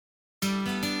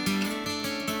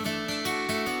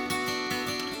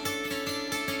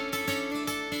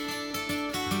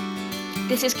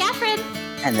This is Catherine,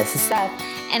 And this is Seth.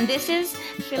 and this is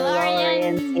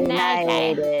Philorians Philorian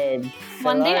United.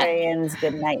 One day, Philorians,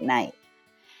 good night, night.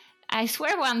 I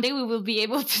swear one day we will be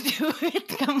able to do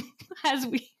it as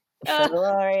we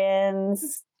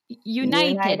Philorians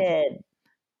united.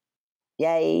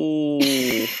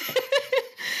 Yay!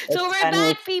 So we're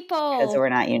back, people. Because we're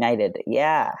not united.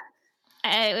 Yeah.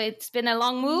 It's been a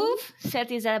long move.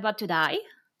 Seth is about to die,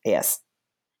 Yes.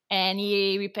 and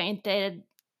he repainted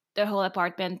the whole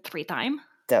apartment 3 times.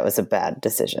 That was a bad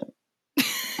decision.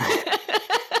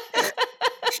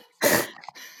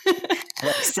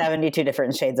 Like 72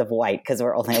 different shades of white because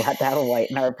we're only allowed to have a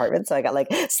white in our apartment. So I got like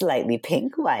slightly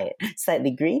pink white,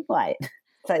 slightly green white,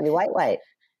 slightly white.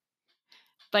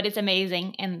 But it's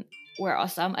amazing, and we're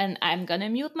awesome. And I'm gonna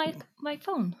mute my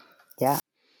phone. Yeah.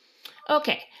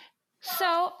 Okay.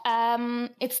 So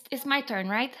it's my turn,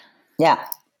 right? Yeah.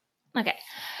 Okay.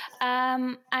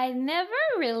 I never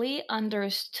really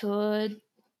understood.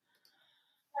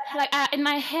 Like in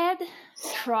my head,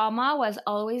 trauma was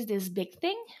always this big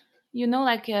thing. You know,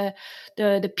 like the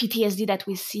PTSD that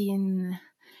we see in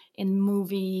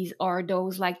movies, or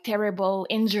those like terrible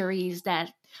injuries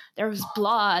that there's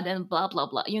blood and blah blah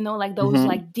blah. You know, like those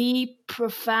like deep,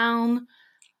 profound,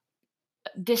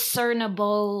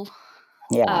 discernible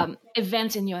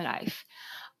events in your life.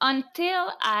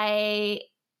 Until I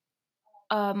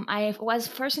was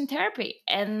first in therapy,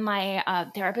 and my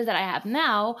therapist that I have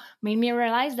now made me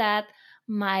realize that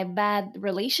my bad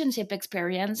relationship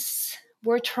experience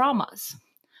were traumas.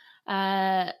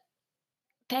 Thank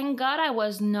God I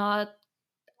was not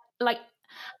like,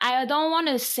 I don't want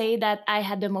to say that I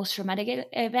had the most traumatic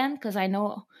event, because I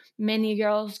know many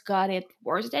girls got it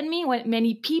worse than me.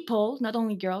 Many people, not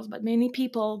only girls, but many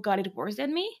people got it worse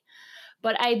than me.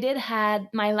 But I did had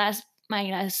my last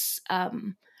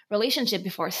relationship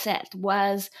before Seth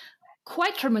was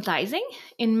quite traumatizing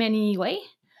in many ways,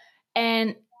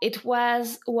 and it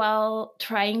was while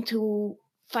trying to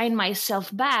find myself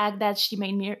back that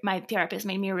my therapist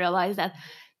made me realize that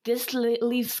this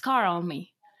leaves scar on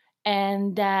me,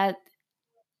 and that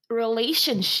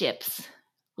relationships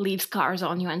leave scars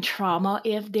on you, and trauma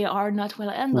if they are not well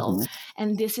handled.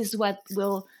 And this is what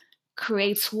will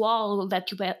create wall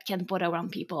that you can put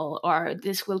around people, or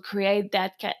this will create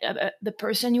that the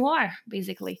person you are,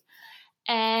 basically.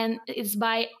 And it's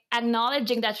by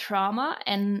acknowledging that trauma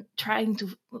and trying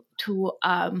to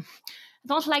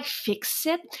don't like fix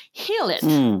it, heal it,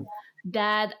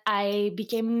 that I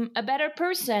became a better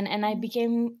person, and I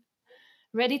became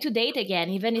ready to date again,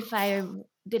 even if I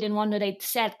didn't want to date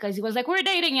Seth, because he was like, we're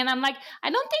dating, and I'm like, I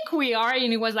don't think we are,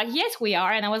 and he was like, yes we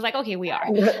are, and I was like, okay, we are.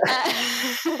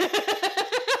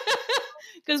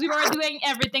 Because we were doing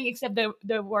everything except the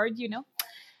word, you know.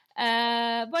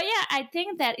 But yeah, I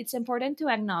think that it's important to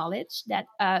acknowledge that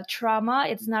trauma,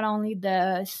 it's not only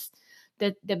the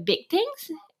big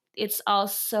things, it's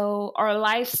also our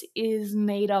lives is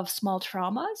made of small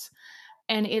traumas,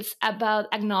 and it's about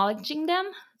acknowledging them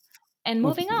and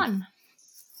moving on.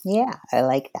 Yeah, I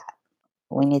like that.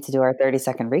 We need to do our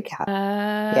 30-second recap.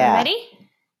 Ready?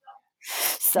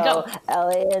 So Go.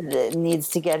 Elliot needs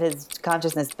to get his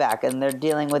consciousness back, and they're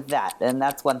dealing with that, and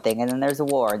that's one thing. And then there's a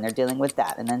war, and they're dealing with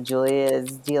that. And then Julia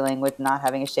is dealing with not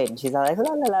having a shade, and she's all like,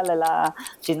 la la la la la.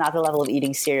 She's not the level of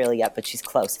eating cereal yet, but she's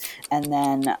close. And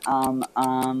then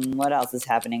what else is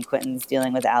happening? Quentin's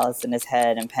dealing with Alice in his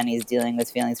head, and Penny's dealing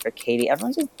with feelings for Katie.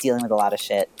 Everyone's just dealing with a lot of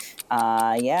shit.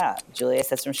 Yeah, Julia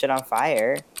set some shit on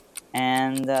fire,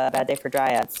 and bad day for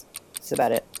dryads. That's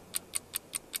about it.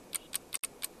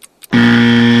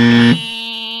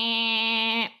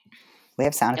 We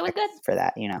have sound effects for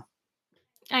that, you know.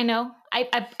 I know.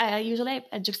 I usually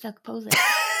juxtapose it.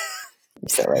 You're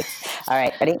so right. All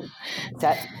right, ready,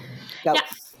 set, go. Yeah.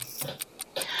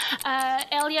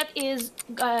 Elliot is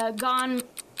gone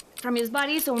from his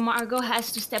body, so Margot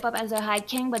has to step up as a High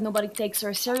King, but nobody takes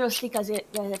her seriously because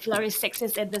Filari is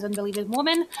sexist and doesn't believe in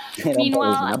women.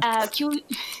 Meanwhile,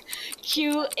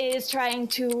 Q is trying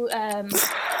to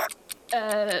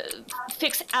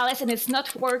fix Alice, and it's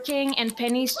not working, and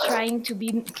Penny's trying to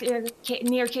be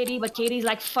near Katie, but Katie's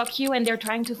like, fuck you, and they're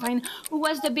trying to find who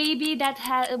was the baby that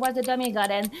was the demigod,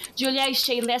 and Julia is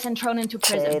shadeless and thrown into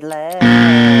prison.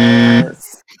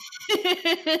 Shadeless.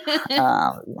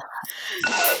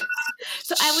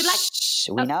 So I would like...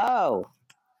 we know.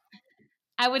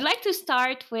 I would like to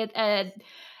start with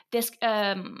this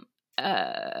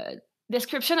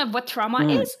description of what trauma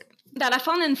is that I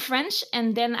found in French,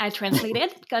 and then I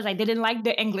translated because I didn't like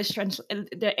the English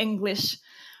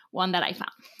one that I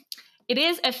found. It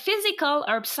is a physical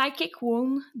or psychic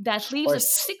wound that leaves a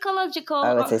psychological...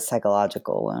 I would say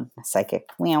psychological wound. Psychic.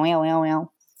 Meow, meow, meow,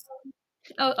 meow.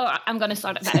 I'm gonna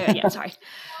start. Yeah, sorry.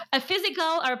 A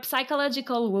physical or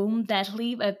psychological wound that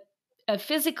leave a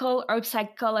physical or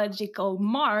psychological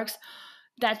marks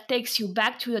that takes you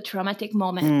back to the traumatic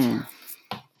moment.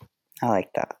 I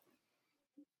like that.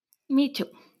 Me too.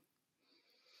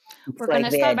 It's We're like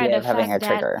gonna the start by idea the of having a fact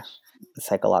that, trigger,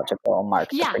 psychological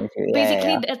marks that yeah, brings you.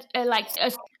 basically Yeah. that like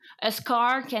a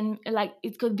scar can, like,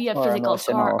 it could be a Or physical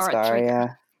scar emotional or a scar, trigger.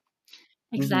 yeah.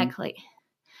 Exactly.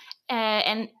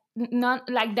 And not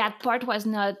like that part was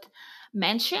not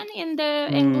mentioned in the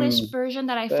English version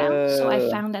that I found, so I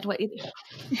found that what it.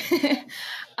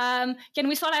 Can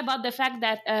we start about the fact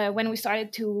that when we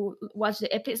started to watch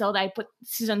the episode, I put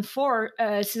season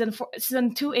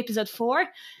 2, episode 4,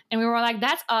 and we were like,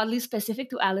 "That's oddly specific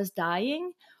to Alice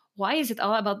dying. Why is it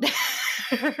all about that?"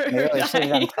 Maybe we should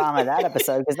have done trauma that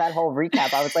episode, because that whole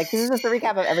recap, I was like, this is just a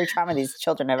recap of every trauma these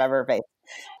children have ever faced.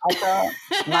 Also,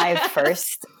 my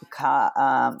first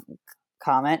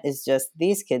comment is just,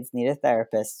 these kids need a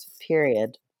therapist,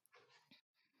 period.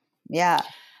 Yeah.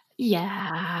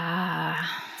 Yeah.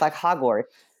 It's like Hogwarts.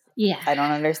 Yeah. I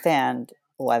don't understand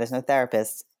why there's no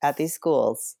therapist at these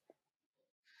schools.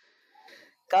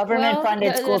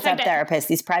 Government-funded schools have therapists.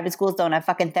 These private schools don't have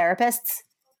fucking therapists.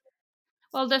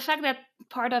 Well, the fact that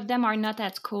part of them are not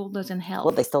at school doesn't help.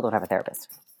 Well, they still don't have a therapist.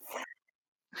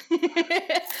 The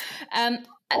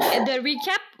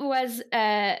recap was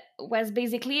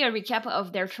basically a recap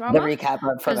of their trauma. The recap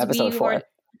from episode 4.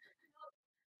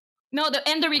 No,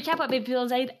 the recap of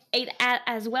episode 8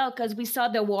 as well, because we saw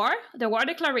the war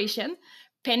declaration,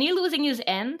 Penny losing his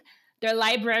end, the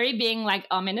library being like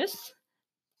ominous,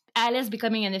 Alice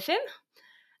becoming an infant.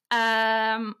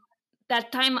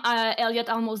 That time Elliot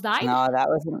almost died. No, that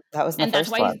was in the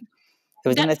first one. It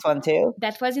was in this one too?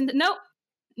 That was in no.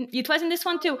 It was in this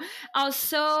one too.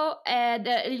 Also,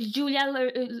 Julia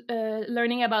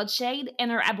learning about Shade and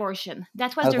her abortion.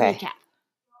 That was the recap.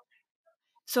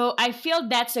 So I feel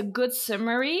that's a good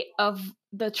summary of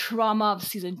the trauma of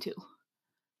season 2.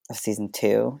 Of season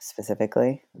 2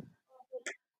 specifically?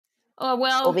 Oh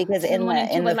well, because season 1 and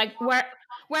 2 was like where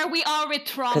we are with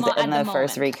trauma at the moment. In the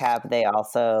first recap, they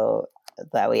also,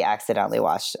 that we accidentally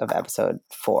watched, of episode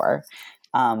 4,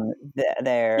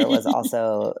 there was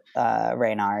also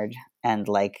Reynard, and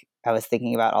like I was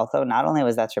thinking about, also not only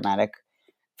was that traumatic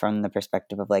from the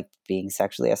perspective of like being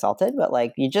sexually assaulted, but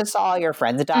like you just saw your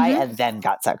friends die and then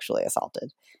got sexually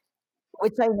assaulted,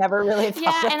 which I never really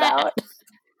thought about.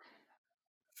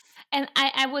 And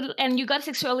you got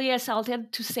sexually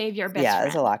assaulted to save your best friend.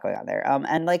 There's a lot going on there.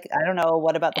 And like, I don't know,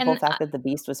 what about the whole fact that the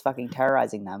Beast was fucking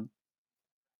terrorizing them?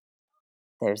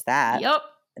 There's that. Yep.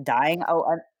 Dying.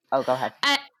 Oh, go ahead.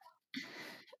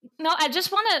 No, I just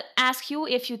want to ask you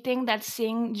if you think that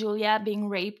seeing Julia being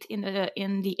raped in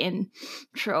the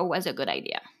intro was a good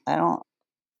idea. I don't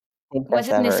think was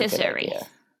it necessary?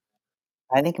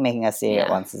 I think making us see it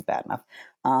once is bad enough.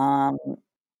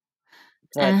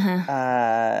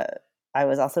 But I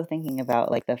was also thinking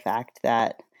about like the fact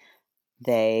that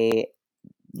they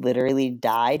literally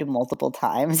died multiple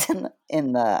times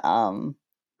in the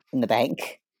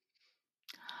bank.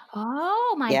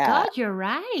 Oh my God, you're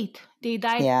right. They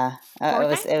died. Yeah,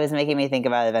 it was making me think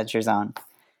about Adventure Zone.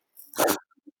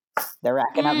 They're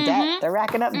racking up debt. They're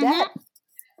racking up debt.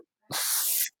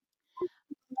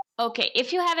 Okay,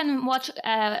 if you haven't watched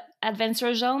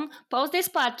Adventure Zone, pause this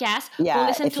podcast, go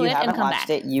listen to it, and come back. If you haven't watched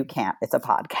it, you can't. It's a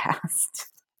podcast.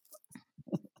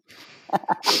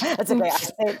 That's okay.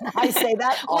 I say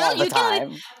that all the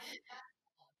time.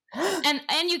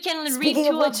 And you can read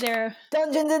two of their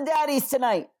Dungeons and Daddies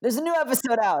tonight. There's a new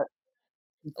episode out.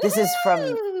 This is from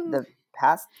the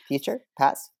past, future,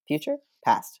 past, future,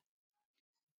 past.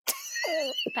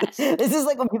 This is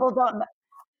like when people don't know.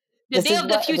 The day of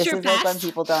the future this is past. like when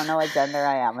people don't know what gender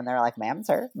I am, and they're like, "Ma'am,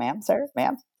 sir, ma'am, sir,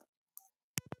 ma'am."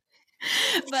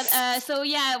 But so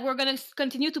yeah, we're gonna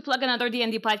continue to plug another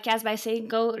D&D podcast by saying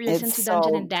go listen to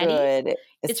Dungeons and Daddies. Good.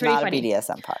 It's really not funny. A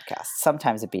BDSM podcast.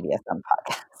 Sometimes a BDSM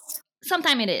podcast.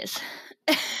 Sometimes it is.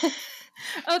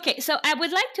 Okay, so I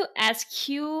would like to ask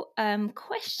you a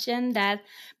question that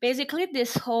basically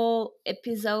this whole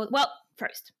episode. Well,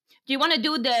 first, do you want to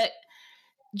do the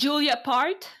Julia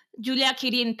part? Julia,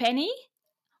 Kitty, and Penny.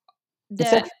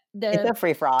 It's a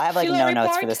free for all. I have like no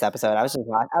notes for this episode. I was just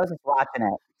watching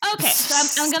it. Okay,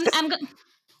 so I'm gonna.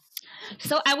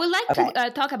 So I would like to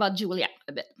talk about Julia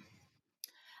a bit.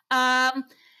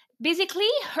 Basically,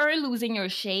 her losing her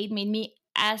shade made me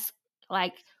ask,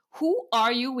 like, who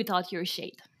are you without your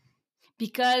shade?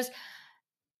 Because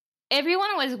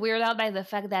everyone was weirded out by the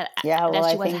fact Yeah, well, that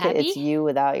she I was think it's happy. you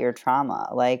without your trauma.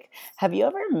 Like, have you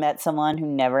ever met someone who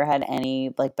never had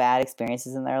any like bad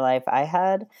experiences in their life? I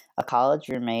had a college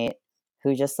roommate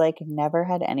who just like never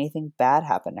had anything bad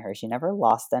happen to her. She never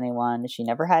lost anyone. She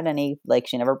never had any like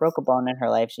she never broke a bone in her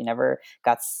life. She never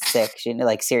got sick. She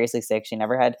like seriously sick. She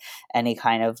never had any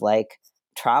kind of like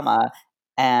trauma,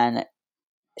 and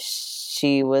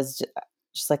she was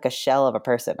just like a shell of a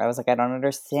person. I was like, I don't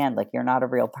understand. Like, you're not a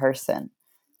real person.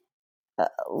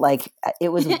 It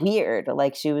was weird.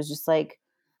 Like, she was just like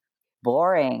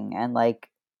boring and like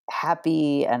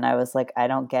happy, and I was like, I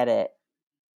don't get it.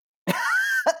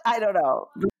 I don't know.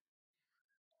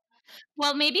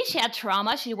 Well, maybe she had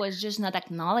trauma. She was just not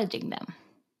acknowledging them.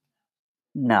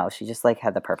 No, she just like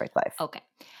had the perfect life. Okay.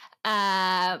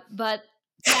 But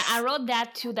yeah, I wrote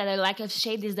that too. That a lack of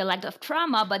shade is the lack of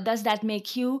trauma. But does that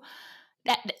make you?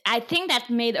 That I think that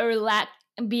made her lack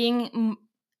being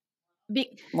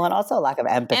be, Well, and also a lack of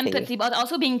empathy. empathy, but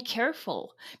also being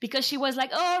careful because she was like,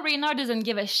 "Oh, Reynard doesn't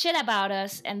give a shit about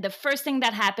us," and the first thing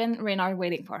that happened, Reynard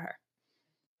waiting for her.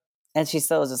 And she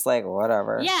still was just like,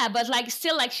 whatever. Yeah, but like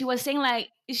still, like she was saying, like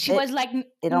she It was like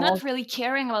it not almost really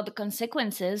caring about the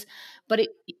consequences. But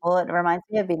well, it reminds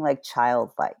me of being like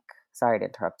childlike. Sorry to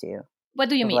interrupt you. what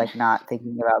do you Of mean? like not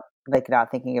thinking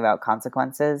about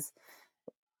consequences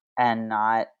and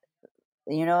not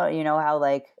you know how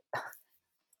like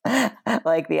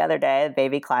like the other day, a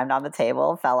baby climbed on the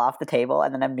table, fell off the table,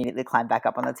 and then immediately climbed back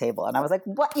up on the table. And I was like,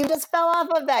 "What? You just fell off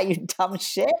of that, you dumb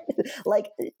shit!" Like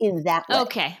in that way,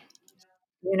 Okay.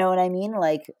 you know what I mean?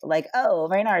 Oh,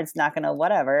 Reynard's not gonna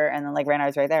whatever, and then like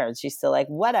Reynard's right there, and she's still like,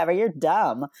 "Whatever, you're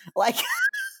dumb." Like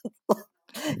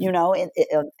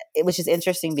it was just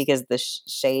interesting because the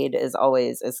shade is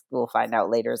always, as we'll find out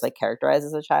later, is like characterized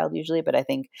as a child usually. But I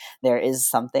think there is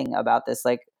something about this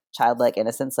like childlike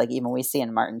innocence, like even we see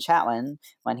in Martin Chatwin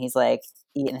when he's like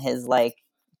eating his like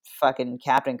fucking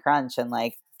Captain Crunch and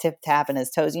like tip tapping his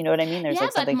toes. You know what I mean? There's Yeah, like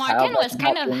but something Martin childlike was about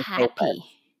kind of being shadeless. happy.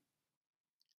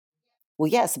 Well,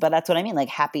 yes, but that's what I mean, like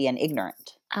happy and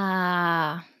ignorant.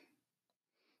 Ah,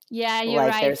 yeah, you're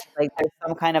Like right. there's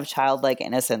some kind of childlike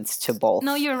innocence to No,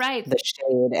 both you're right. the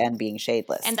shade and being And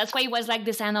shadeless. that's why he was like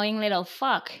this annoying little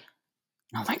fuck.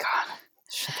 Oh my god.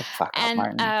 Shut the fuck up, And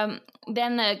Martin.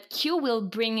 then Q will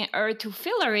bring her to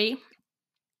Fillory.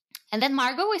 And then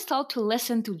Margot is told to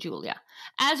listen to Julia.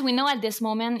 As we know at this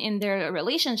moment in their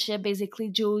relationship,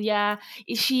 basically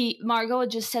Margot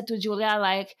just said to Julia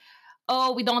like,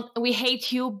 "Oh, we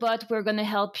hate you, but we're gonna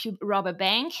help you rob a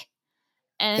bank."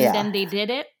 And Yeah. then they did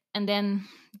it, and then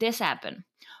this happened.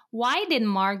 Why did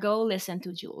Margot listen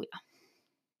to Julia?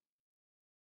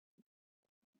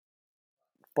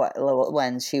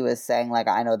 When she was saying like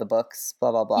I know the books,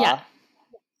 blah blah Yeah. blah,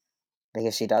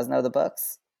 because she does know the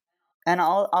books. And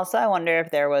also I wonder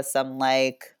if there was some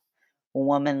like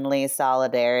womanly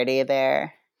solidarity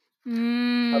there. Of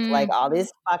like Mm, all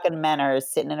these fucking men are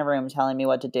sitting in a room telling me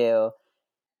what to do,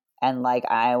 and like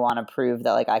I want to prove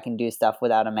that like I can do stuff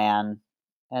without a man.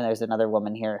 And there's another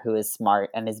woman here who is smart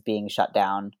and is being shut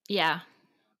down, yeah.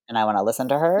 and I want to listen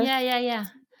to her Yeah.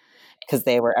 because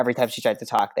they were every time she tried to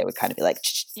talk, they would kind of be like,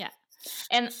 Yeah.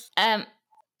 And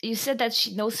you said that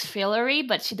she knows Fillory,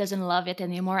 but she doesn't love it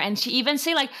anymore. And she even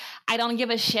say like, "I don't give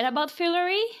a shit about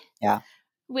Fillory," yeah,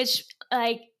 which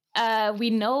like we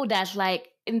know that like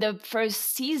in the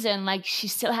first season, like she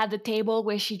still had the table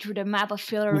where she drew the map of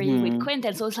Fillory with mm-hmm.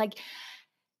 Quentin. So it's like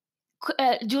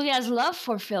Julia's love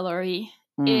for Fillory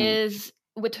Mm. is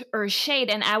with her shade,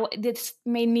 and this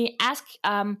made me ask: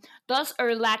 does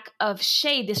her lack of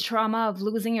shade, this trauma of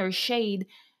losing her shade,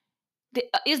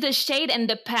 is the shade and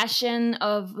the passion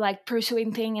of like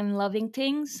pursuing things and loving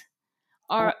things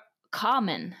are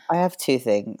common? I have two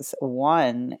things.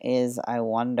 One is I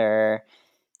wonder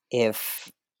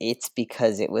if it's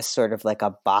because it was sort of like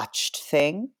a botched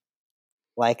thing,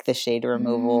 like the shade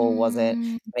removal wasn't,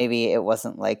 Mm, maybe it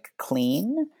wasn't like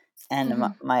clean. And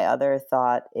mhm. my other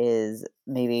thought is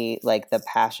maybe like the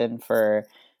passion for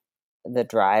the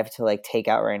drive to like take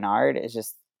out Reynard is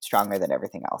just stronger than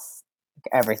everything else.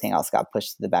 Like, everything else got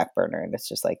pushed to the back burner, and it's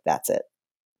just like that's it.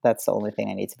 That's the only thing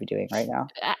I need to be doing right now,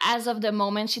 As of the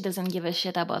moment, she doesn't give a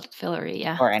shit about Fillory.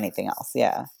 Yeah, or anything else.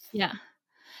 Yeah. yeah.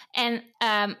 And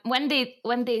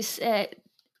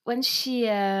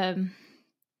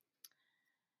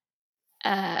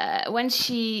when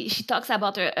she talks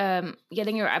about her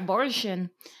getting her abortion,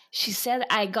 she said,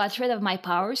 "I got rid of my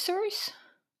power source."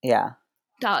 Yeah.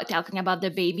 Talking about the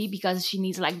baby because she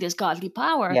needs like this godly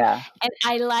power, Yeah. and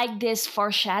I like this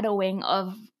foreshadowing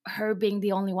of her being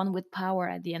the only one with power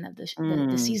at the end of the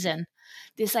Mm. season.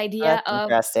 This idea That's of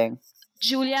interesting.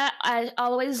 Julia, I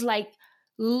always like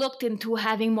looked into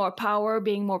having more power,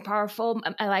 being more powerful,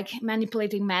 like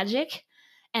manipulating magic,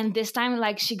 and this time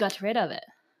like she got rid of it.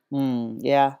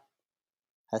 Yeah,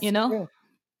 You that's know. true.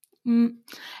 Mm.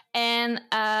 And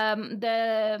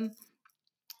the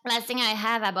last thing I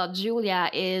have about Julia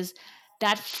is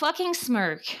that fucking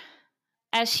smirk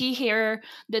as she hear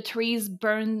the trees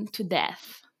burn to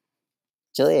death.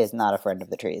 Julia is not a friend of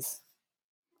the trees.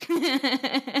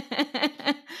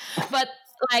 But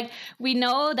like we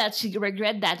know that she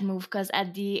regret that move because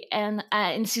at the end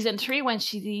in season 3 when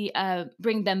she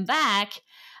bring them back,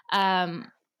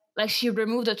 like she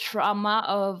removed the trauma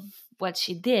of what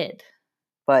she did.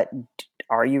 But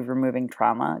are you removing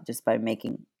trauma just by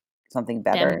making something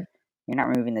better? Them, You're not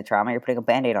removing the trauma. You're putting a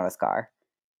Band-Aid on a scar.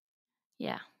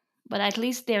 yeah, but at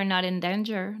least they're not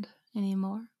endangered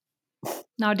anymore.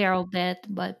 Now they're all dead,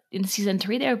 but in season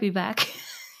 3 they'll be back.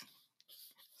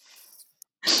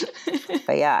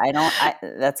 But yeah,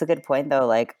 that's a good point though.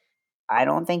 Like, I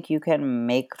don't think you can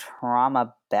make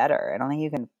trauma better. I don't think you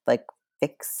can like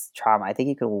fix trauma. I think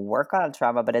you can work on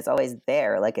trauma, but it's always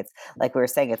there. Like, it's like we were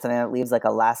saying, it's something that leaves like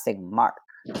a lasting mark.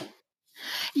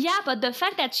 Yeah, but the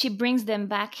fact that she brings them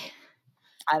back,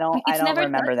 I it's don't never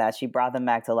remember that. She brought them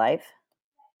back to life.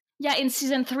 yeah, in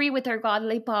season 3 with her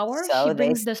godly power, she So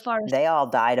brings the forest. they all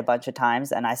died a bunch of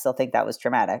times, and I still think that was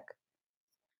traumatic.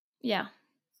 Yeah.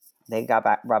 They got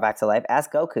brought back to life.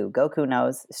 Ask Goku. Goku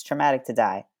knows it's traumatic to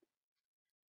die.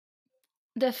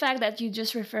 The fact that you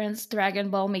just referenced Dragon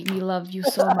Ball made me love you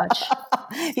so much.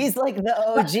 He's like the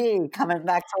OG coming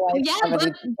back to life. Yeah,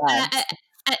 70 but times.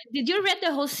 did you read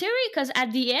the whole series? Because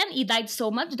at the end, he died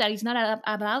so much that he's not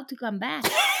about to come back.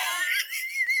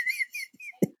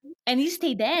 And he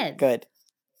stayed dead. Good.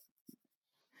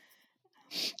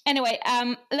 Anyway,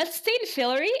 let's stay in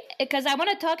Fillory because I want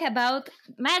to talk about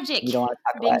magic. You don't want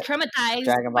to talk being about traumatized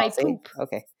Dragon by Ball Z? poop.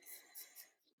 Okay.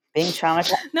 Being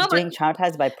traumatized. No, but Being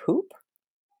traumatized by poop.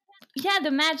 yeah,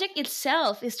 the magic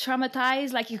itself is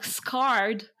traumatized, like it's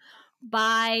scarred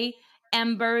by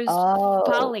Ember's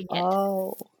fouling it.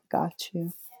 Oh, got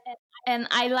you. And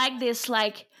I like this,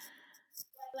 like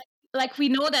we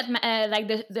know that like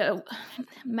the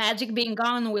magic being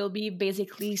gone will be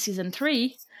basically season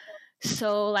 3.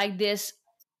 So like this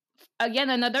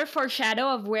again, another foreshadow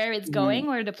of where it's going,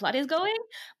 where the plot is going,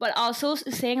 but also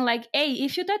saying like, hey,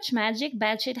 if you touch magic,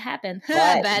 bad shit happen.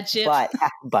 Bad shit.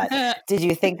 But did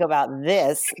you think about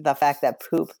this? The fact that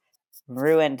poop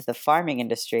ruined the farming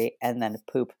industry and then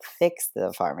poop fixed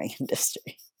the farming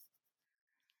industry.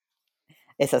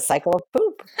 It's a cycle of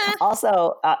poop.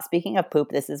 Also, speaking of poop,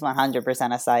 this is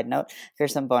 100% a side note.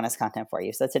 Here's some bonus content for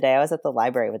you. So today I was at the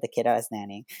library with the kid I was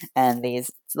nannying, and he's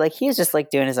just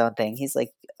like doing his own thing. He's like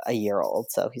a year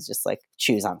old, so he's just like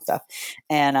chews on stuff.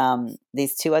 And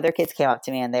these 2 other kids came up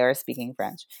to me and they were speaking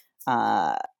French.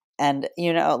 And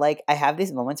like I have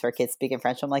these moments where kids speak in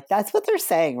French. I'm like, that's what they're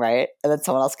saying, right? And then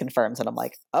someone else confirms, and I'm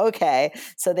like, okay.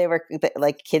 So they were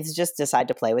like, kids just decide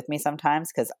to play with me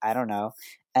sometimes because I don't know.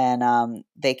 And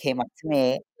they came up to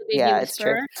me. Baby Yeah, it's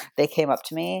true. whisperer. They came up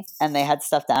to me and they had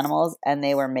stuffed animals and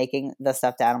they were making the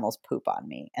stuffed animals poop on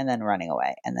me and then running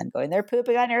away and then going, they're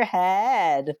pooping on your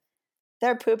head.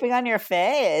 They're pooping on your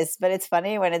face. But it's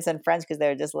funny when it's in French because they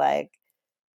were just like,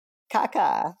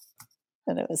 caca.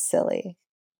 And it was silly.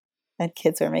 And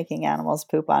kids were making animals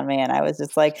poop on me. And I was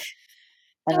just like,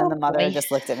 and then the mother boy.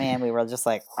 just looked at me and we were just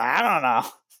like, I don't know.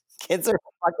 Kids are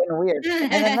fucking weird.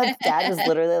 And then the dad was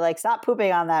literally like, stop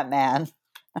pooping on that man.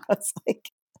 I was like,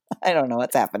 I don't know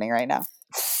what's happening right now.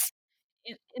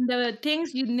 In the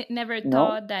things you never Nope.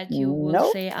 thought that you will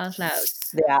Nope. say out loud.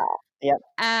 Yeah. Yep.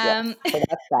 So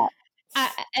that's that.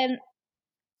 And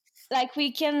like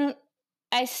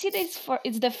I see this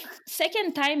it's the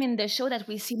second time in the show that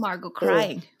we see Margot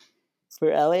crying.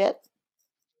 For Elliot?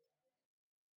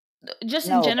 Just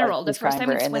No, in general, but the she's first crying time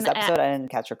for it's in when this episode. I didn't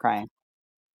catch her crying.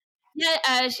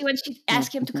 yeah, when she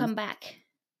asked him to Mhm. come back,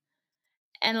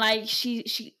 and like she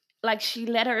let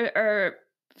her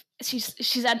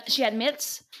she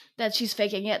admits that she's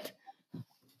faking it.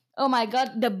 Oh my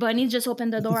god, the bunny just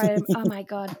opened the door. Oh my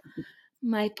god,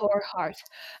 my poor heart.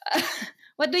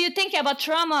 What do you think about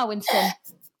trauma, Winston?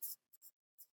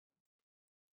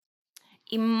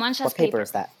 He munches What paper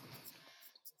is that?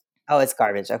 Oh, it's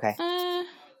garbage. Okay.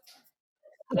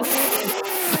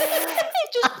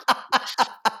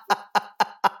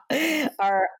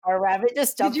 Our rabbit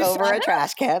just jumped you over saw a that?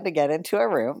 trash can to get into a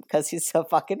room because he's so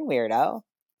fucking weirdo.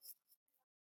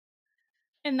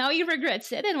 And now he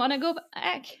regrets it and want to go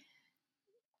back.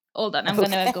 Hold on, I'm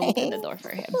gonna go open the door for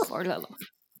him, for Lolo.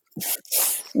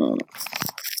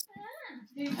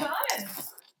 You got it.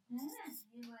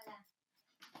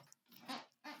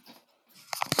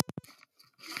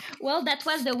 Well, that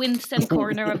was the Winston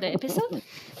corner of the episode.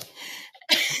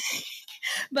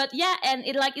 But yeah, and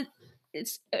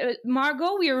it's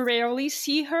Margot. We rarely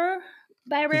see her.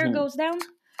 Barrier goes down,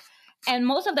 and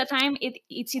most of the time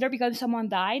it's either because someone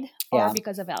died or Yeah.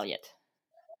 because of Elliot.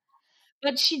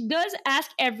 But she does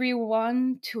ask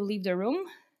everyone to leave the room.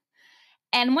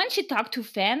 And when she talked to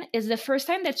Fen, it's the first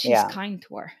time that she's Yeah. kind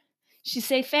to her. She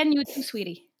say, "Fen, you too,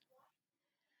 sweetie."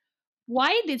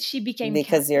 Why did she become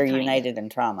Because you're kind? united in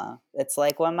trauma. It's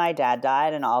like when my dad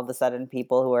died and all of a sudden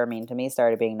people who were mean to me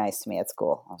started being nice to me at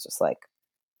school. I was just like,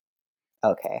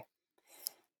 okay.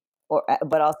 Or,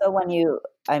 but also when you,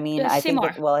 I mean, I Say think more.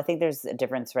 that, well, I think there's a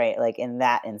difference, right? Like in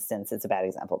that instance, it's a bad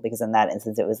example because in that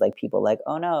instance, it was like people like,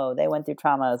 oh no, they went through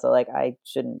trauma. So like, I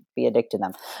shouldn't be a dick to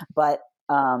them. But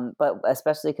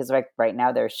especially because like right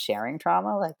now they're sharing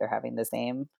trauma, like they're having the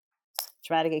same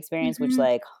traumatic experience, which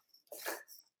like,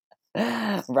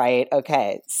 right.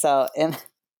 Okay. So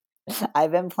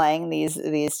I've been playing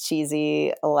these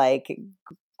cheesy, like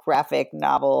graphic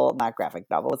novel, not graphic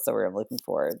novel. What's the word I'm looking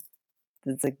for?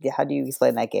 It's like, how do you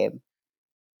explain that game?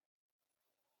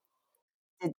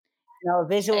 No, It's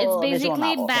visual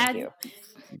basically novel. Thank bad. you.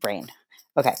 Brain.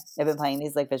 Okay. I've been playing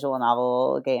these like visual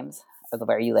novel games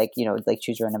where you like, like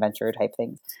choose your own adventure type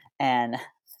things. And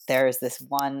there's this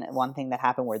one thing that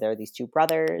happened where there are these two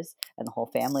brothers and the whole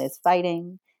family is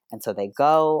fighting. And so they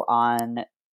go on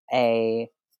a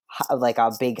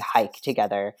big hike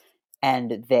together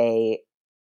and they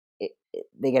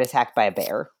get attacked by a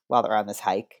bear while they're on this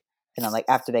hike. And then like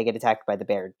after they get attacked by the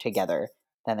bear together,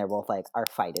 then they're both like, our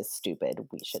fight is stupid.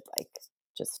 We should like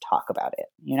just talk about it,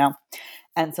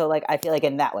 And so like I feel like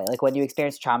in that way, like when you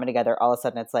experience trauma together, all of a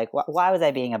sudden it's like, why was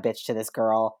I being a bitch to this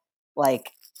girl?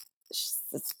 Like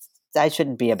I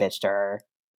shouldn't be a bitch to her.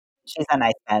 She's a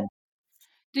nice man.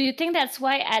 Do you think that's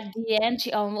why at the end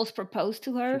she almost proposed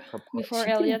to her before She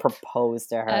didn't Elliot? propose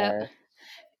to her.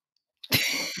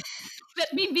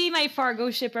 Let me be my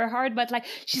Fargo shipper hard, but like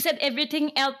she said,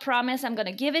 everything else promise, I'm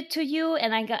gonna give it to you,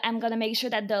 and I'm gonna make sure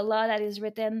that the law that is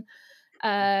written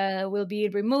will be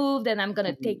removed, and I'm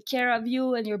gonna take care of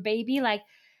you and your baby. Like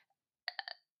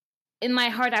in my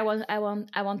heart, I want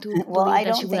to Well, believe I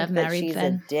that she don't would have think that married she's a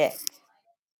Fen. dick.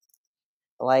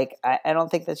 Like, I don't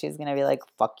think that she's going to be like,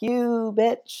 fuck you,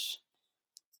 bitch.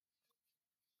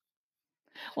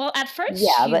 Well, at first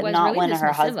Yeah, she but was not really when her dismissive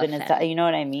of husband is, Fen. you know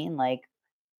what I mean? Like,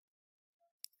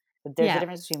 there's a Yeah.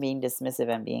 difference between being dismissive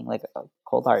and being like a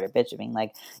cold-hearted bitch and being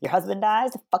like, your husband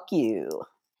dies, fuck you.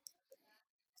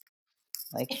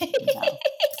 Like, no.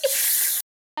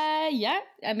 Yeah.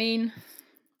 I mean,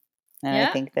 And I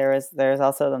yeah. think there's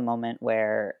also the moment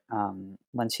where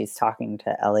when she's talking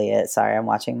to Elliot, sorry, I'm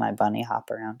watching my bunny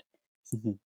hop around.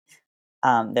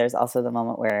 There's also the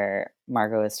moment where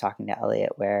Margot is talking to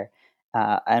Elliot where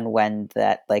and when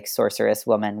that like sorceress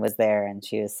woman was there and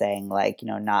she was saying like,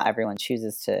 not everyone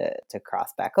chooses to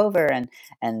cross back over and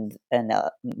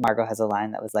Margot has a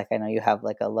line that was like, I know you have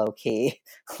like a low key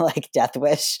like death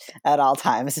wish at all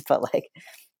times, but like,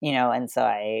 and so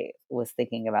I was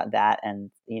thinking about that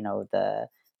and the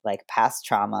like past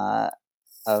trauma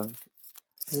of,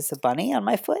 is this a bunny on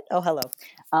my foot? Oh, hello.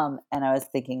 And I was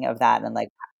thinking of that and like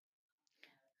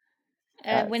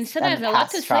Winston has and a lot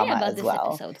to past say trauma about as this well,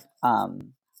 episode.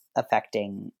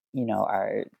 affecting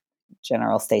our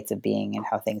general states of being and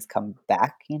how things come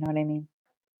back. You know what I mean?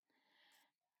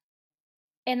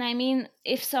 And I mean,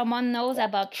 if someone knows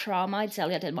about trauma, it's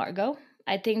Elliot and Margot.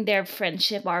 I think their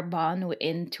friendship are bond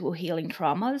into healing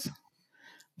traumas.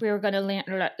 We're gonna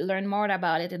learn more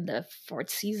about it in the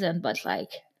fourth season, but like,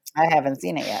 I haven't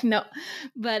seen it yet. no,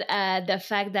 but the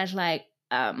fact that like,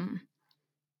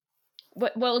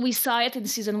 well, we saw it in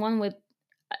season one with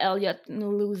Elliot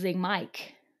losing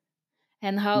Mike,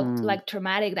 and how like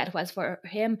traumatic that was for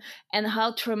him, and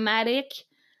how traumatic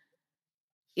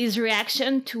his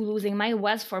reaction to losing Mike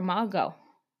was for Margot.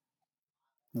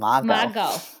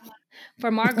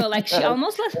 For Margot, like she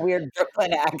almost lost weird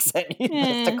Brooklyn accent.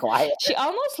 Just to quiet. She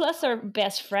almost lost her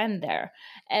best friend there,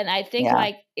 and I think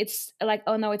like it's like,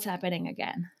 oh no, it's happening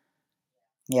again.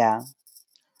 Yeah.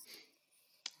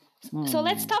 So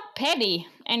let's talk Penny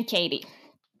and Katie.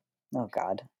 Oh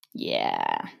God.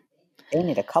 Yeah. They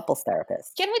need a couples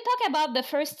therapist. Can we talk about the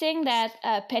first thing that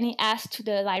Penny asked to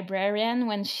the librarian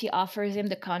when she offers him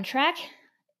the contract?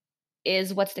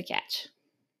 Is what's the catch?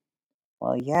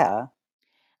 Well, yeah.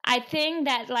 I think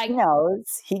that like he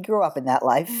knows he grew up in that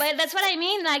life. But that's what I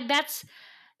mean. Like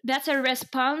that's a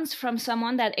response from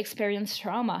someone that experienced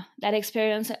trauma, that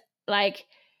experienced like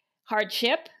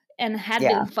hardship and had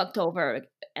been fucked over,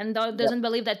 and doesn't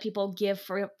believe that people give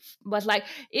for. But like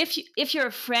if you're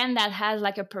a friend that has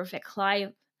like a perfect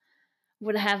life,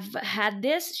 would have had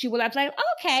this, she would have like,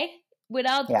 okay,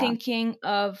 without Yeah. thinking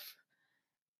of.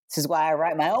 This is why I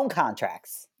write my own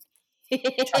contracts.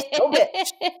 Trust no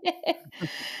bitch.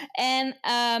 and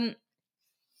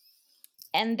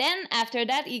then after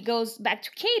that, he goes back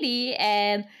to Katie,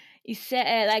 and he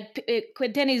said,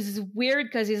 Quentin is weird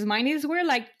because his mind is weird.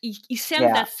 Like he sensed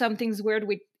Yeah, that something's weird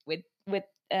with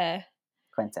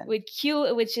Quentin. with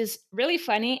Q, which is really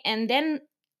funny. And then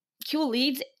Q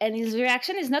leads, and his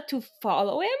reaction is not to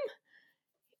follow him;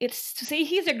 it's to say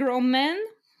he's a grown man.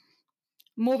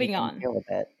 He Moving can on. deal with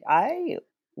it. I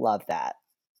love that.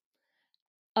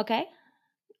 Okay,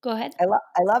 go ahead. I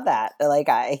love that. Like,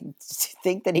 I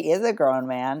think that he is a grown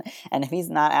man, and if he's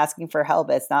not asking for help,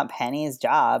 it's not Penny's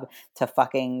job to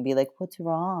fucking be like, "What's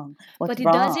wrong? What's But he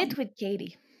does wrong?" it with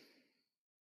Katie.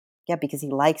 Yeah, because he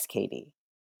likes Katie.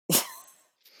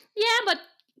 Yeah, but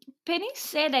Penny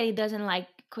said that he doesn't like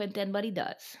Quentin, but he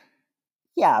does.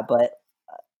 Yeah, but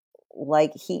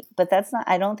but that's not.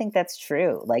 I don't think that's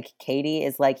true. Like, Katie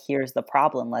is like, "Here's the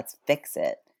problem. Let's fix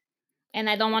it." And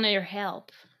I don't want your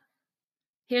help.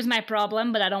 Here's my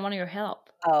problem, but I don't want your help.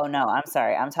 Oh no, I'm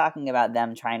sorry. I'm talking about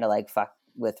them trying to like fuck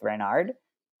with Renard.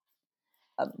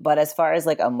 But as far as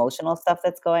like emotional stuff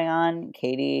that's going on,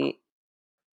 Katie,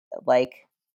 like,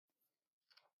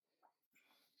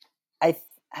 I th-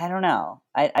 I don't know.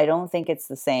 I don't think it's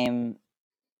the same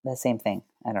thing.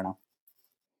 I don't know.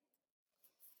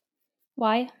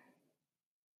 Why?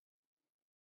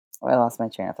 Oh, I lost my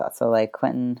train of thought. So like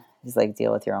Quentin is like,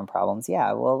 deal with your own problems.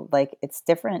 Yeah, well, like it's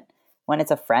different when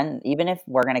it's a friend. Even if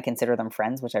we're gonna consider them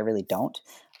friends, which I really don't.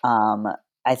 Um,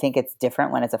 I think it's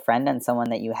different when it's a friend and someone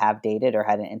that you have dated or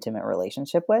had an intimate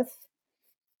relationship with.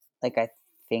 Like, I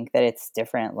think that it's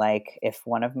different. Like, if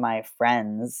one of my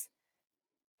friends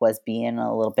was being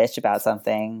a little bitch about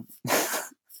something,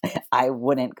 I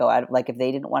wouldn't go out. Like, if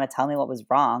they didn't want to tell me what was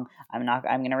wrong, I'm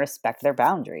going to respect their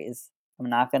boundaries. I'm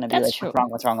not going to be That's like, what's true. wrong?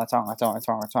 What's wrong? What's wrong? What's wrong? What's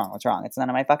wrong? What's wrong? What's wrong? It's none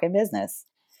of my fucking business.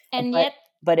 And But, yet,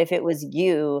 but if it was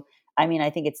you, I mean,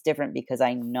 I think it's different because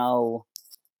I know,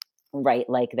 right?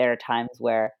 Like, there are times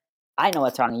where I know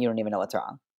what's wrong and you don't even know what's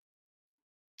wrong.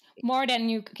 more than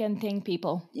you can think,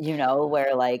 people.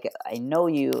 Where like I know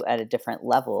you at a different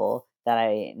level that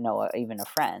I know even a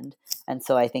friend. And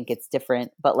so I think it's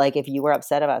different. But like if you were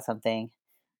upset about something,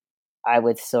 I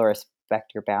would still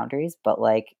respect your boundaries. But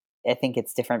like I think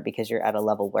it's different because you're at a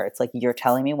level where it's like you're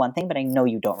telling me one thing, but I know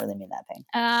you don't really mean that thing.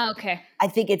 Okay. I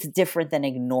think it's different than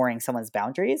ignoring someone's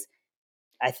boundaries.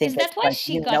 I think Is that it's why like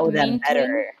she you got know them mean to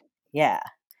better. him? Yeah.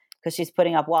 Because she's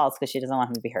putting up walls because she doesn't want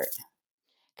him to be hurt.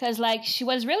 Because, like, she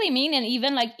was really mean, and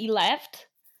even, like, he left.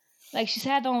 Like, she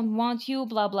said, I don't want you,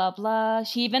 blah, blah, blah.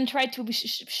 She even tried to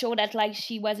show that, like,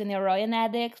 she was an heroin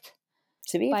addict.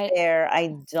 To be By fair,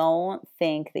 I don't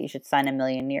think that you should sign a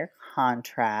million-year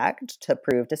contract to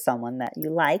prove to someone that you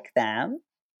like them.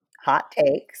 Hot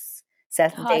takes.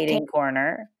 Seth's hot take. dating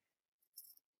corner.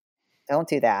 Don't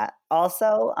do that.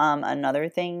 Also, another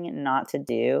thing not to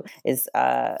do is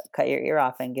cut your ear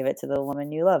off and give it to the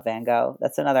woman you love, Van Gogh.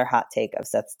 That's another hot take of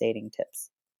Seth's dating tips.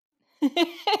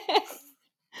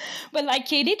 But, like,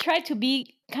 Katie tried to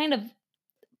be kind of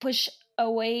push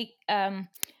away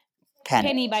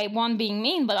Penny by one being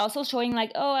mean, but also showing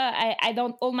like, oh, I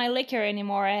don't hold my liquor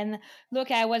anymore, and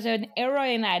look, I was an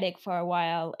heroin addict for a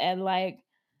while, and like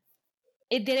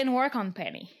it didn't work on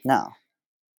Penny. No.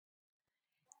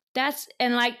 That's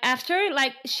and like after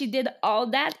like she did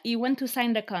all that, he went to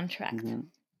sign the contract, Mm-hmm.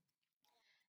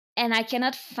 and I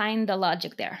cannot find the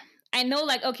logic there. I know,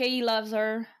 like, okay, he loves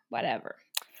her, whatever,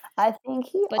 I think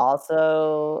he but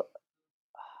also,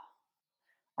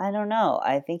 I don't know.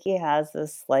 I think he has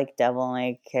this like devil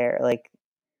may care, like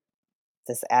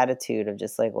this attitude of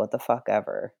just like, what the fuck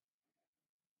ever.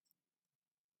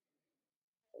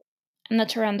 I'm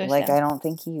not sure I Like, understand. I don't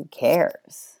think he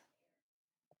cares.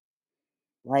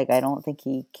 Like, I don't think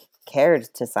he cared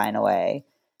to sign that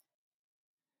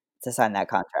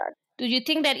contract. Do you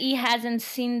think that he hasn't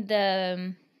seen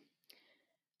the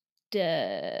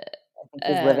I think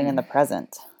he's living in the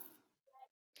present.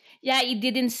 yeah, he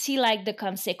didn't see like the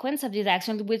consequence of this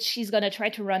action, which she's gonna try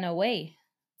to run away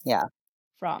Yeah.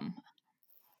 from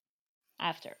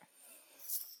after.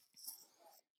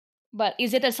 But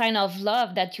is it a sign of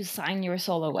love that you sign your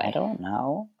soul I away? don't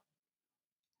know.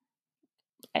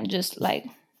 And just like,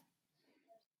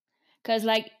 because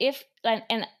like if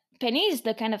and Penny is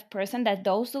the kind of person that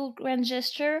does the grand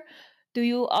gesture. Do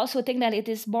you also think that it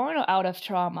is born out of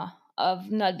trauma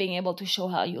of not being able to show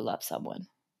how you love someone?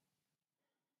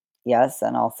 Yes,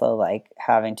 and also like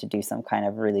having to do some kind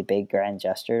of really big grand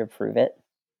gesture to prove it.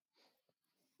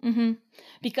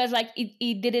 Because like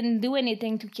he didn't do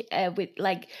anything to with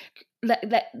like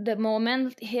the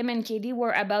moment him and Katie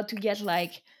were about to get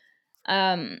like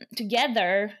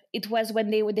together, it was when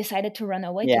they decided to run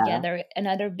away Yeah. together,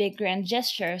 another big grand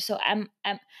gesture. So I'm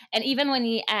and even when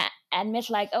he admits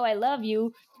like, oh, I love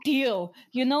you, deal,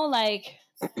 you know, like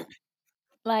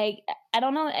I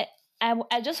don't know,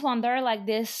 I just wonder like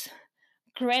this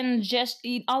grand gest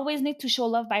you always need to show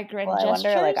love by Well, grand I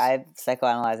wonder, like, gestures. I'm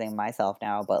psychoanalyzing myself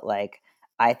now, but, like,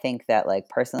 I think that, like,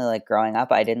 personally, like, growing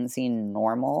up, I didn't see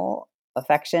normal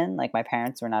affection. Like, my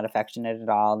parents were not affectionate at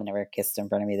all. They never kissed in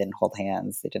front of me. They didn't hold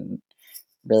hands. They didn't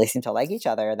really seem to like each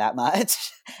other that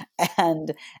much.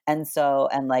 and and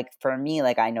like for me,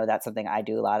 like I know that's something I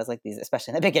do a lot is like these,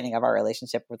 especially in the beginning of our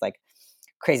relationship, with like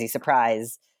crazy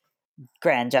surprise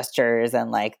grand gestures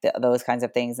and like those kinds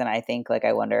of things. And I think like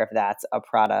I wonder if that's a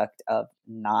product of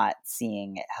not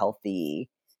seeing healthy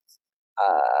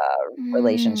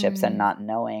relationships and Hmm. not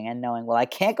knowing and knowing, well, I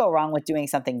can't go wrong with doing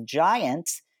something giant,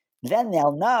 then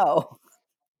they'll know.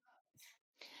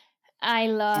 I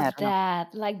Yeah, I love don't know.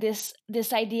 that. Like this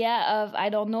idea of I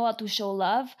don't know how to show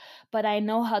love, but I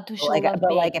know how to show love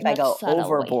But like big if in I a go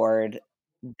subtle way. overboard,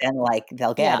 then like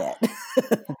they'll get Yeah. it.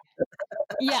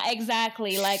 Yeah,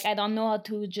 exactly. Like I don't know how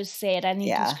to just say it. I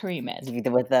need to Yeah. scream it.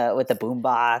 With the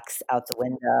boombox out the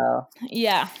window.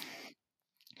 Yeah.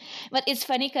 But it's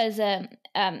funny because in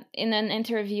an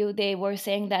interview they were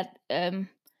saying that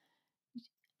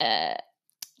uh,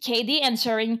 Katie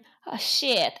answering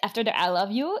shit after the "I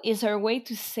love you" is her way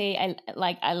to say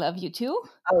I love you too,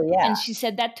 Oh, yeah. and she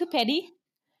said that to Petty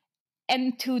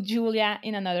and to Julia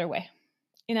in another way,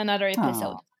 in another Oh,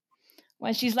 episode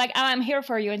when she's like, "Oh, I'm here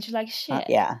for you," and she's like, "Shit."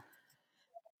 yeah.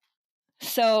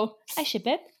 So I ship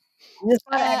it. You just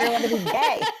want Uh, everyone to be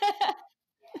gay.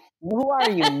 Who are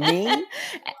you, me?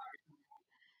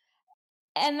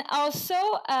 and also,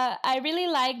 I really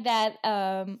like that.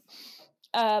 Um,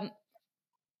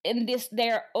 in this,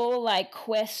 they're all like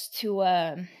quest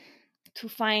to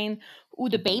find who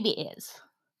the Mhm, baby is.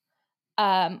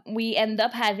 We end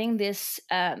up having this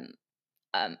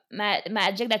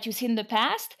magic that you see in the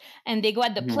past, and they go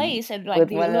at the mhm. place and like With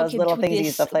they one of look those little into things you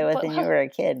used to this. play with when you were a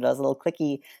kid, those little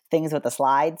clicky things with the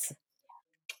slides.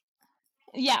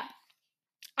 Yeah,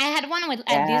 I had one with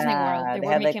at Disney World. Yeah, They they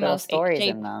were had, like, Mickey little Mouse stories shape.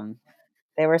 in them.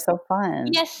 They were so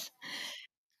fun. Yes,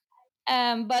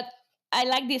 but I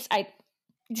like this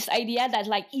idea that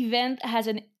like event has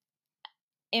an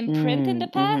imprint in the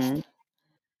Mm, mhm. past.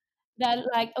 That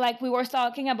like we were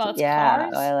talking about Yeah,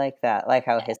 I cars, like that. Like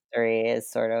how history is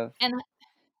sort of and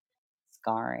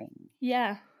scarring.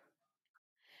 yeah,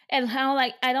 and how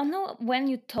like I don't know when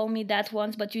you told me that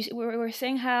once, but we were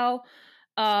saying how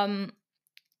um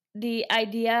the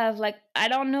idea of like I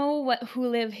don't know what who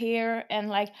live here and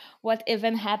like what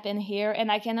even happened here,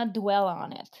 and I cannot dwell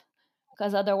on it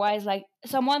because otherwise like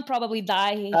someone probably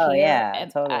die Oh, here, yeah,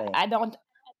 and totally.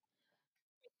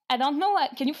 I don't know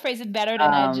what, can you phrase it better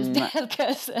than I just Um, did?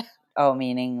 Because oh,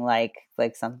 meaning like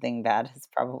something bad has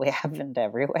probably happened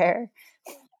everywhere?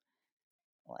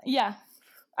 Like yeah.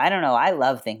 I don't know, I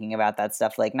love thinking about that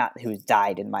stuff, like, not who's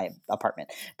died in my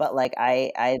apartment, but, like,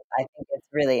 I think it's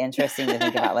really interesting to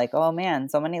think about, like, "Oh, man,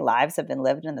 so many lives have been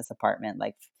lived in this apartment."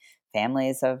 Like,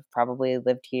 families have probably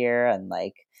lived here, and,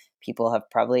 like, people have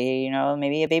probably,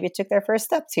 maybe a baby took their first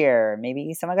steps here,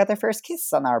 maybe someone got their first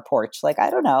kiss on our porch, like, I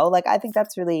don't know, like, I think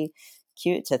that's really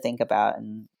cute to think about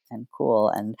and cool,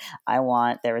 and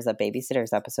there was a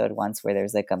Babysitters episode once where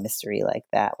there's like a mystery like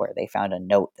that where they found a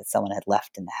note that someone had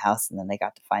left in the house and then they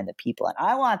got to find the people. And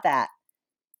I want that.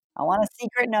 I want a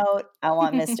secret note. I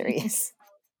want mysteries.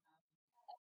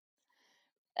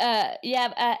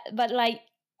 Yeah, but like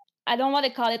I don't want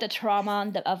to call it a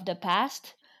trauma of the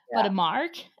past, but Yeah. a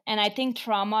mark. And I think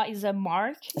trauma is a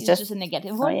mark. It's It's just just, a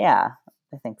negative oh, one. yeah,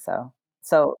 I think so.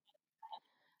 So,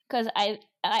 Because I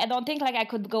don't think like I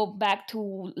could go back to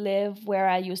live where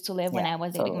I used to live when yeah, I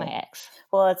was dating my totally. ex.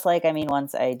 Well, it's like, I mean,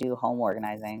 once I do home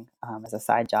organizing as a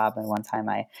side job, and one time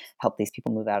I helped these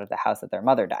people move out of the house that their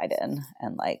mother died in.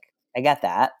 And like, I get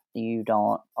that. You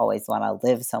don't always want to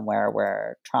live somewhere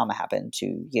where trauma happened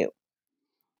to you.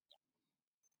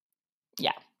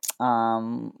 Yeah.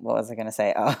 What was I gonna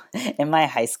say? Oh, in my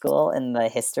high school, in the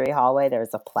history hallway, there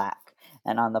was a plaque,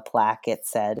 and on the plaque it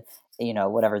said,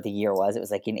 whatever the year was, it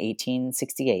was like in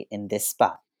 1868 in this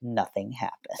spot, nothing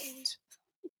happened.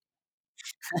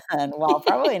 And while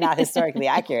probably not historically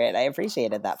accurate, I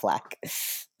appreciated that plaque.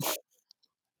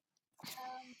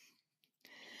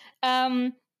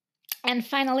 um, and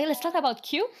finally, let's talk about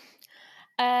Q.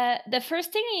 The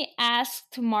first thing he asks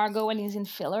to Margot when he's in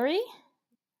Fillory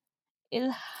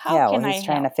is, "How Yeah, well, can I he's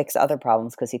trying to help?" fix other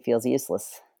problems because he feels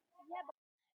useless.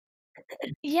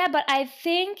 Yeah, but I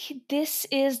think this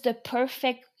is the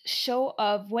perfect show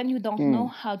of when you don't know Mm.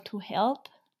 how to help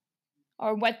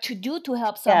or what to do to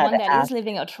help Yeah, someone to that is ask.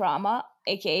 living a trauma,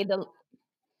 aka the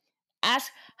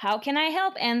ask how can I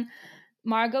help? And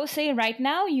Margot say right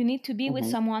now you need to be with Hmm.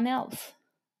 someone else,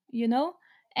 you know?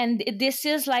 And this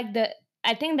is like the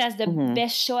I think that's the Hmm.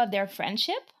 best show of their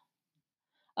friendship,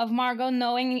 of Margot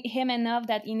knowing him enough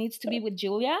that he needs to be with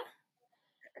Julia,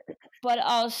 but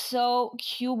also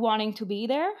Q wanting to be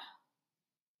there.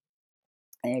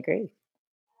 I agree.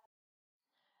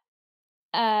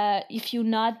 If you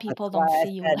nod, That's people why don't I see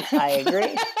you said I laugh.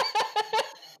 agree.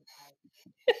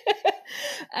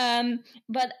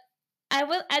 But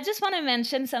I just want to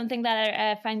mention something that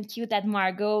I find cute, that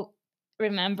Margot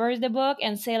remembers the book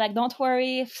and say like, "Don't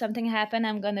worry, if something happened,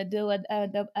 I'm gonna do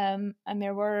a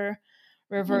mirror Hmm.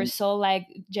 reversal like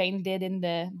Jane did in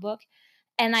the book."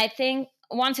 And I think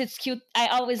once it's cute, I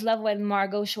always love when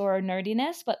Margot show her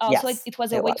nerdiness, but also Yes, it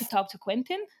was a it way to was. talk to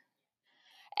Quentin.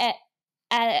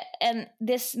 And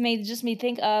this made just me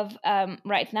think of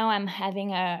right now I'm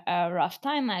having a rough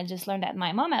time. I just learned that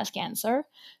my mom has cancer,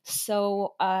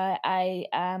 so I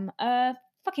am a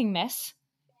fucking mess,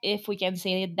 if we can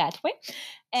say it that way.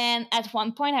 And at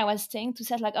one point I was saying to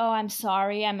Seth like, oh, I'm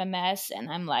sorry, I'm a mess and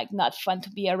I'm like not fun to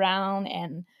be around,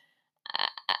 and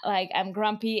like I'm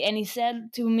grumpy. And he said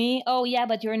to me, oh yeah,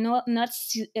 but you're not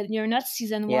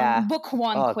season one, Yeah. book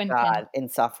one Oh Quentin. God,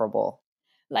 insufferable.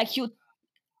 Like you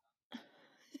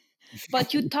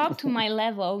But you talk to my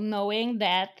level knowing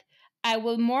that I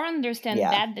will more understand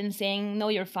Yeah. that than saying, no,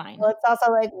 you're fine. Well, it's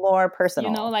also like more You know,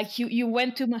 personal. like you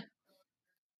went to my.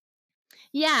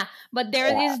 Yeah, but there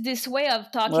Yeah. is this way of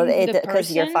Well, talking to it the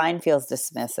because your person, fine feels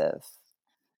dismissive.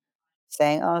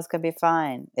 Saying, "Oh, it's gonna be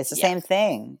fine." It's the yeah. same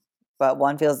thing, but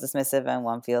one feels dismissive and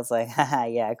one feels like, "Haha,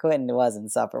 yeah, Quentin was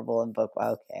insufferable in book."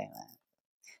 Okay, man.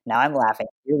 Now I'm laughing.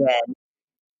 You win.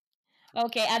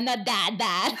 Okay, I'm not that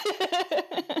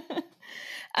bad.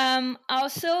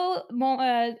 Also,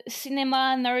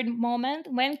 cinema nerd moment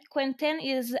when Quentin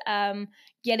is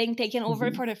getting taken over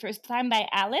Mhm. for the first time by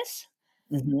Alice.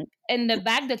 Mhm. In the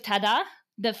back, the tada,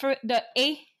 the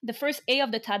first A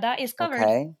of the tada is covered.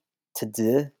 Okay. To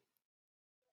do.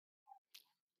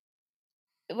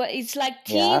 Well, it's like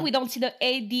T. Yeah. We don't see the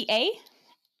ADA,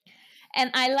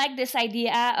 and I like this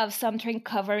idea of something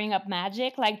covering up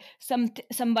magic, like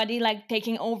somebody like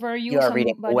taking over You you, are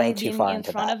reading somebody way too being far in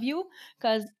into front that. of you.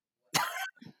 Because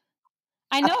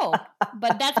I know,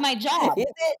 but that's my job. Is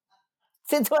it?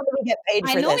 Since when do we get paid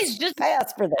I for know this? it's just. I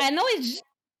asked for this. I know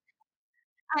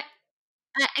I,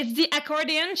 it's the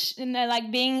accordion,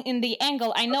 like being in the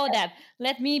angle. I know that.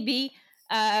 Let me be.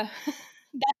 Uh,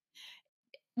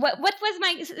 what was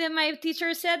my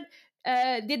teacher said?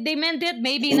 Did they meant it?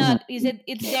 Maybe not. Is it?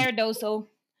 It's there though, so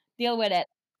deal with it.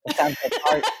 It sounds like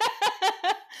art.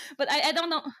 But I don't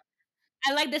know.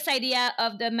 I like this idea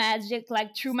of the magic,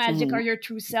 like true magic Mhm. or your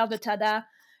true self, the tada,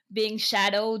 being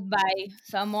shadowed by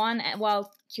someone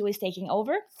while Q is taking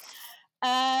over.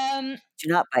 Um, Do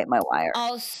not bite my wire.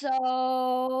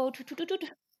 Also,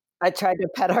 I tried to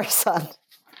pet our son,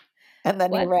 and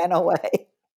then he what? ran away.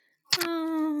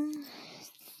 Um,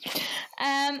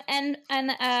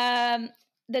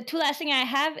 the two last thing I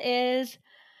have is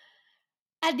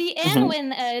at the end Mhm.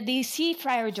 when they see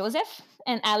Friar Joseph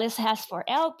and Alice asks for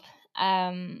help.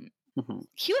 Mhm.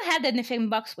 Hugh had the Niffin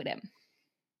box with him.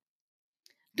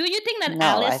 Do you think that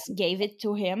No, I Alice gave it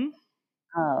to him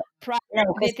oh, prior no,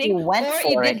 to the because he thing, went or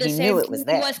he for it. did the He knew same it thing? was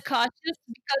He was there. cautious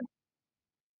because.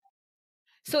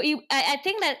 So I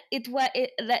think that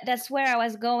that's where I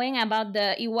was going about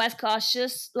the he was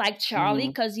cautious like Charlie Mhm.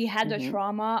 because he had the Mhm.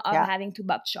 trauma of Yeah. having to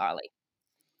buck Charlie.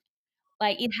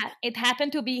 Like it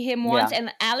happened to be him once, Yeah.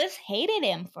 and Alice hated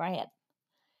him for it,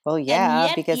 Well, and yeah,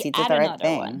 yet because he he did had the right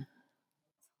another one. thing.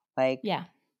 Like, Yeah,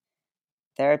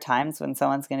 there are times when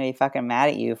someone's gonna be fucking mad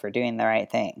at you for doing the right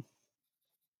thing.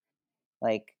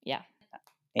 Like, yeah.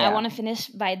 I yeah. want to finish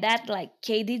by that. Like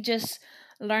Katie just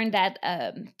learned that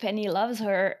Penny loves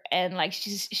her, and like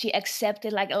she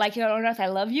accepted like it or not, I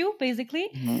love you, basically.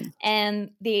 Mhm.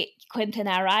 And the Quentin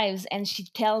arrives, and she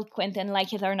tells Quentin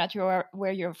like it or not,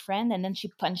 we're your friend, and then she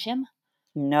punch him,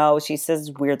 No, she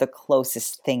says we're the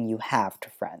closest thing you have to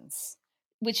friends.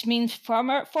 which means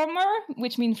former,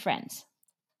 which means friends.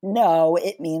 No,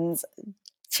 it means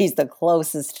she's the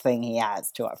closest thing he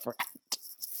has to a friend.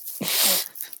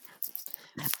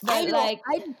 I But don't like,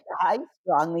 I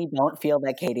strongly don't feel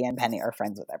that Katie and Penny are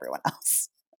friends with everyone else.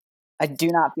 I do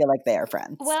not feel like they are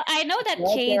friends. well, I know I that feel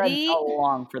like they're Katie.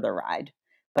 along for the ride,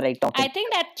 but I don't I think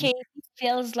think that Katie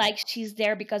feels like she's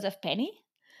there because of Penny,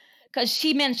 because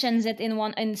she mentions it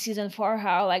in season 4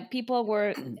 how like people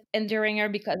were enduring her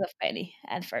because of Penny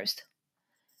at first,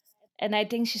 and I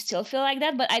think she still feel like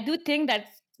that. But I do think that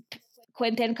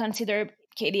Quentin considered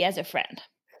Katie as a friend.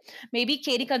 Maybe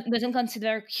Katie doesn't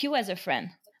consider Q as a friend,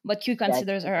 but Q Yeah,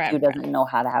 considers her as Q a friend. doesn't know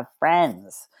how to have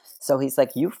friends. So he's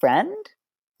like, "You friend?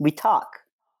 We talk,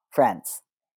 friends."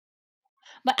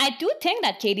 But I do think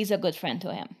that Katie's a good friend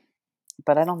to him.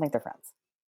 But I don't think they're friends.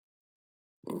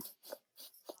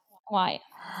 Why?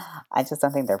 I just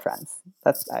don't think they're friends.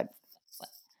 That's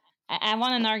I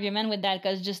want an argument with that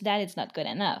because just that it's not good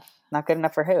enough. not good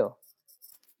enough for who?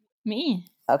 Me.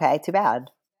 Okay, too bad.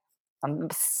 I'm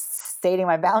stating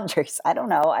my boundaries. I don't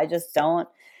know. I just don't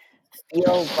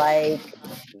feel like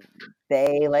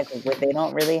they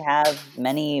don't really have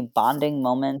many bonding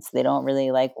moments. They don't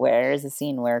really like. Where's the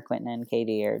scene where Quentin and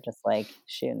Katie are just like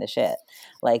shooting the shit?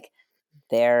 Like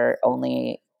they're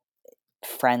only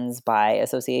friends by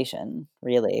association,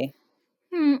 really.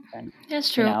 And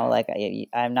That's you true. know, like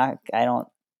I'm not. I don't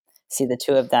see the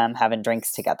two of them having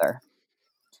drinks together.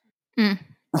 Mm,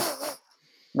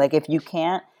 Like if you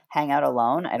can't hang out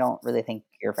alone, I don't really think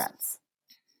you're friends.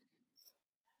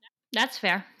 that's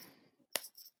fair.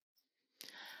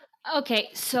 Okay,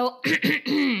 so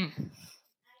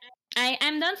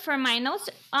I'm done for my notes.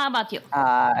 How about you?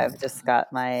 I've just got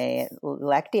my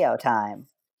Lectio time.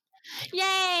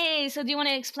 Yay! So do you want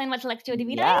to explain what Lectio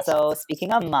Divina Yeah. is? So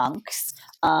speaking of monks,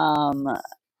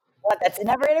 what? That's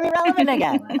never going to be relevant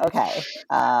again. Okay.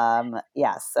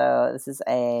 Yeah. So this is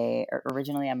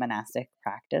originally a monastic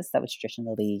practice that was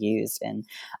traditionally used in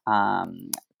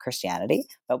Christianity,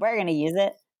 but we're going to use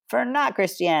it for not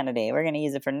Christianity. We're going to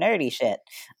use it for nerdy shit.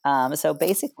 So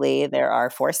basically, there are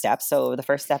 4 steps. So the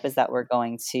first step is that we're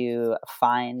going to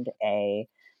find a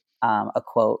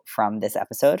quote from this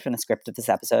episode, from the script of this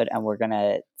episode, and we're going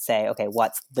to say, okay,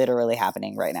 what's literally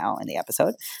happening right now in the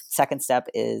episode. Second step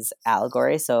is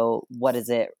allegory. So, what is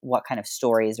it? What kind of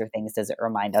stories or things does it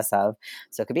remind us of?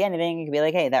 So, it could be anything. It could be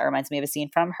like, hey, that reminds me of a scene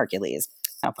from Hercules.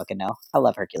 I don't fucking know. I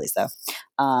love Hercules, though.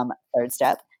 Third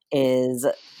step is,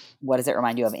 what does it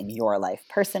remind you of in your life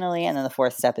personally? And then the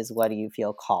fourth step is, what do you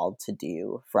feel called to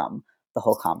do from the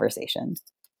whole conversation?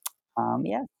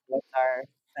 Yeah, that's our.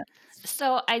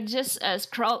 So I just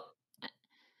scroll.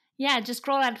 Yeah, just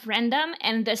scroll at random,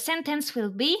 and the sentence will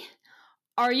be: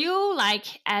 are you like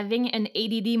having an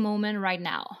ADD moment right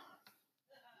now?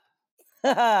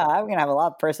 I'm gonna have a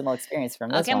lot of personal experience from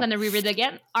this Okay, I'm one. gonna reread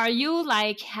again. Are you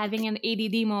like having an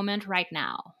ADD moment right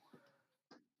now?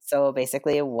 So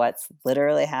basically, what's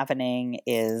literally happening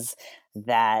is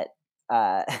that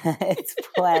it's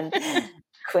when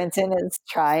Quentin is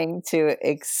trying to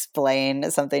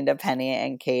explain something to Penny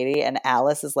and Katie, and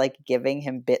Alice is like giving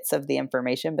him bits of the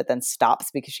information, but then stops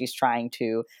because she's trying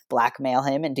to blackmail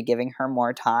him into giving her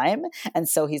more time. And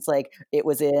so he's like, "It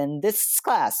was in this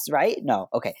class, right? No,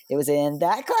 okay. It was in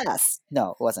that class. No,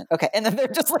 it wasn't. Okay." And then they're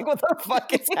just like, "What the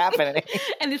fuck is happening?"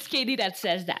 And it's Katie that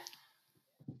says that.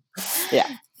 Yeah.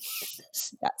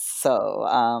 Yes.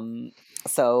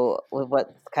 So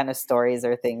what kind of stories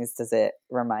or things does it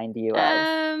remind you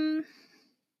of?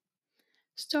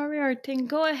 Story or thing.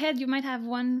 Go ahead. You might have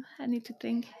one. I need to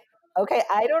think. Okay,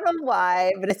 I don't know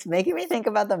why, but it's making me think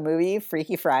about the movie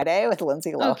Freaky Friday with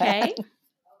Lindsay Lohan. Okay.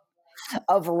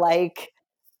 of like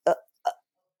uh,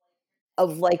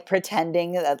 of like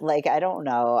pretending that like I don't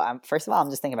know. First of all, I'm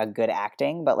just thinking about good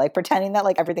acting, but like pretending that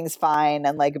like everything's fine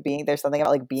and like being there's something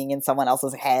about like being in someone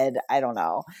else's head. I don't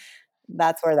know.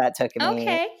 That's where that took me.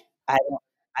 Okay. I don't.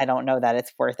 I don't know that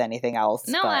it's worth anything else,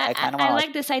 No, but I, I I, kind of I want to like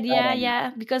like this that idea, in.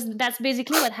 yeah, because that's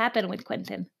basically what happened with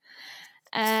Quentin.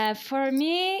 For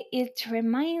me, it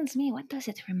reminds me. What does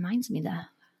it reminds me of?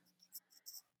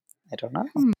 I don't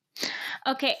know.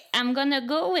 Okay, I'm gonna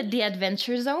go with the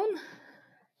Adventure Zone.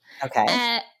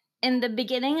 Okay. In the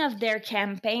beginning of their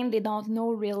campaign, they don't know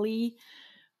really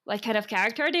what kind of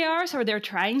character they are, so they're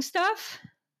trying stuff.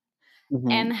 Mm-hmm.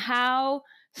 And how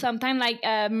sometimes like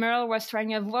Merle was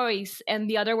trying a voice and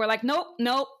the other were like, nope,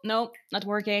 nope, nope, not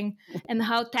working. And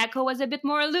how Taco was a bit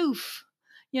more aloof,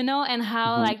 and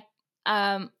how Mm-hmm.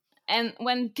 like and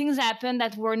when things happen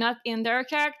that were not in their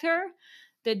character,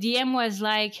 the DM was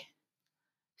like,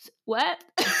 what?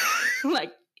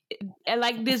 like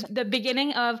like this the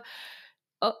beginning of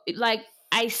like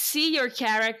I see your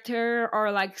character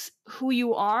or like who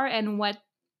you are and what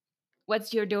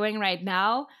you're doing right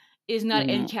now is not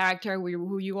in Mm-hmm. character with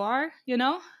who you are,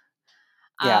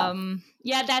 Yeah.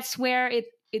 Yeah, that's where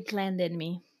it landed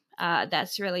me.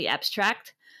 That's really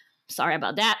abstract. Sorry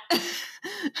about that.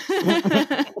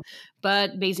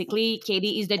 But basically,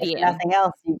 Katie is the If DM. nothing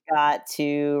else, you've got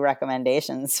 2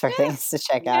 recommendations for things to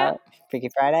check Yeah. out. Freaky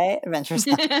Friday, Adventures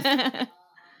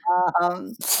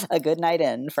a good night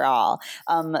in for all.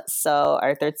 So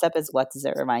our third step is, what does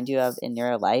it remind you of in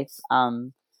your life?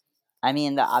 I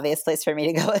mean, the obvious place for me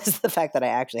to go is the fact that I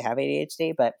actually have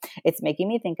ADHD, but it's making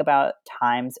me think about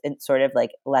times and sort of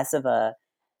like less of a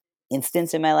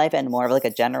instance in my life and more of like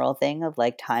a general thing of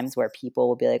like times where people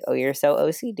will be like, "Oh, you're so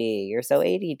OCD, you're so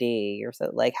ADD, you're so,"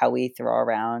 like how we throw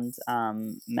around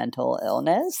mental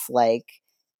illness like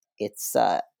it's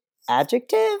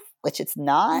adjective, which it's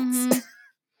not. Mm-hmm.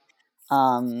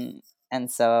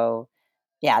 And so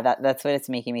yeah, that's what it's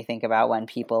making me think about when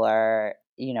people are,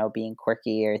 being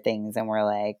quirky or things, and we're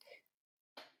like,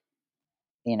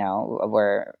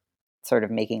 we're sort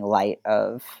of making light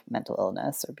of mental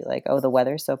illness, or be like, "Oh, the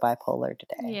weather's so bipolar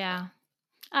today." Yeah,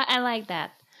 I like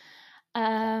that.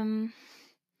 Um,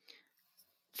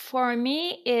 for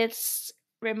me, it's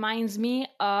reminds me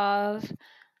of,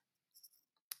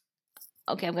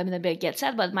 okay, I'm gonna get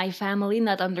sad, but my family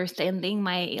not understanding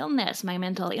my illness, my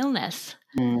mental illness,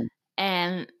 Mm,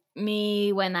 and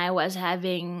me when I was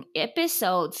having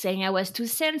episodes saying I was too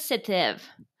sensitive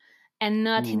and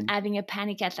not in mm, having a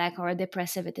panic attack or a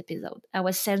depressive episode. I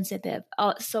was sensitive.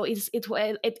 So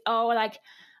it all like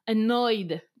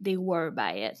annoyed they were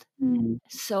by it. mm.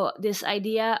 So this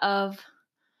idea of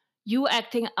you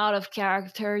acting out of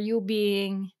character, you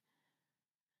being,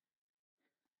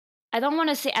 I don't want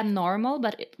to say abnormal,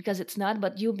 but because it's not,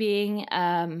 but you being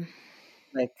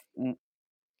Like,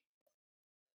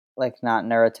 like not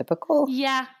neurotypical.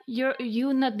 yeah,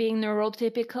 you not being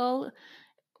neurotypical.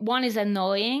 One is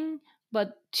annoying,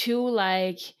 but two,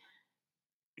 like,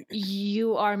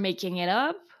 you are making it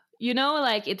up.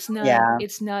 Like Yeah.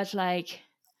 it's not like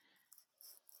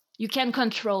you can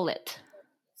control it.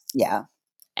 Yeah.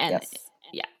 And Yes.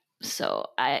 yeah, so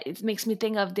it makes me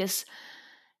think of this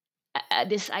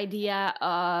idea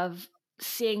of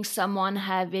seeing someone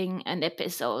having an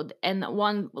episode and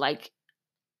one like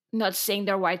not saying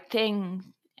the right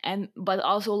thing, and but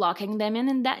also locking them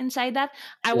in that inside that.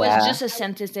 Yeah.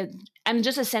 I'm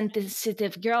just a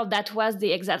sensitive girl. That was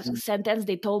the exact Mm. sentence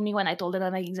they told me when I told them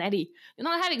I'm anxiety. You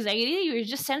don't have anxiety, you're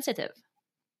just sensitive.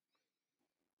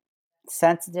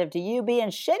 Sensitive to you being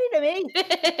shitty to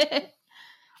me.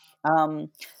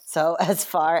 Um, so as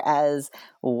far as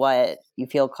what you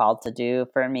feel called to do,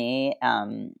 for me,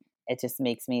 it just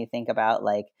makes me think about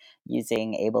like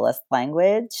using ableist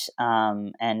language,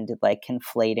 and like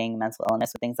conflating mental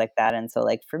illness with things like that. And so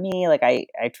like for me, like I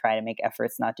try to make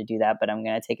efforts not to do that, but I'm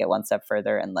gonna take it one step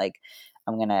further, and like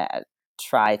I'm gonna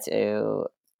try to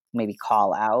maybe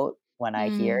call out when I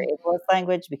hear Mm, ableist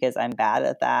language, because I'm bad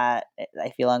at that.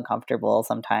 I feel uncomfortable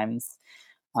sometimes.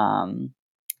 Um,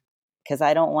 because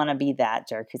I don't wanna be that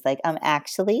jerk who's like,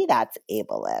 actually, that's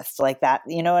ableist." Like that,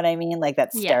 you know what I mean? Like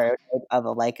that yeah, stereotype of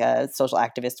a social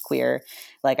activist queer.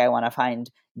 Like, I wanna find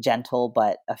gentle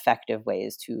but effective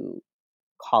ways to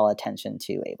call attention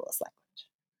to ableist language.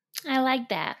 I like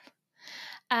that.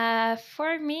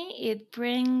 For me,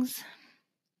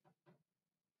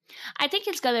 I think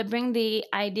it's gonna bring the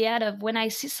idea of when I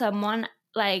see someone,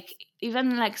 like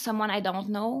even like someone I don't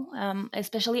know,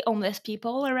 especially homeless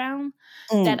people around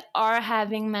Mm, that are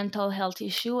having mental health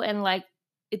issue, and like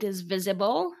it is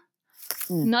visible,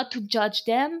 mm, not to judge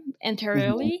them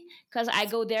mhm, entirely, because I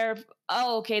go there.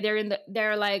 Oh, okay,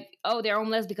 they're like, oh, they're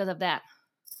homeless because of that.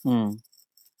 mm.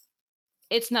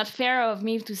 It's not fair of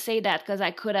me to say that, because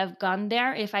I could have gone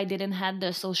there if I didn't have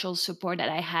the social support that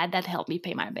I had that helped me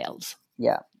pay my bills.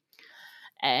 Yeah.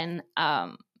 And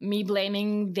me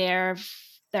blaming their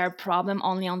problem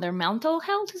only on their mental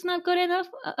health is not good enough,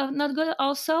 not good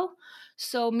also.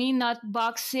 So me not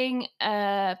boxing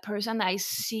a person I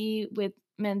see with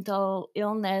mental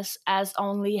illness as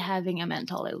only having a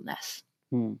mental illness,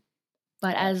 Mm.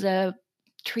 but I as a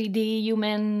 3D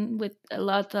human with a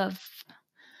lot of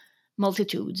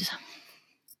multitudes.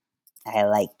 I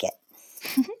like it.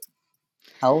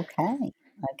 Okay.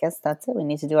 I guess that's it. We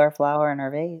need to do our flower and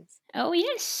our vase. Oh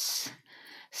yes.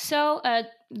 So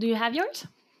do you have yours?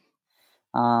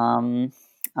 Um,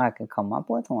 I could come up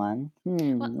with one.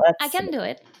 Well, I Let's see. can do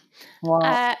it. Well,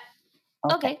 uh,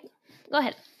 okay. okay, go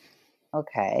ahead.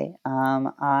 Okay.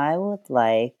 I would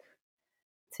like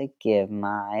to give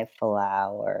my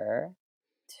flower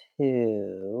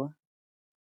to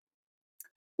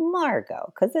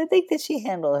Margot, because I think that she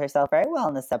handled herself very well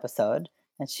in this episode.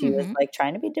 And she was Hmm. like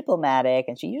trying to be diplomatic,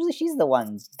 and she's the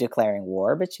one declaring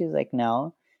war, but she was like,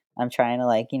 "No, I'm trying to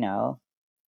like,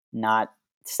 not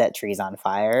set trees on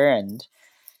fire and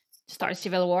Start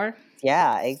civil war.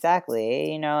 Yeah,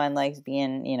 exactly. And like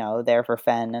being, there for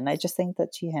Fen. And I just think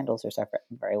that she handles her stuff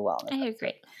very well in this I episode.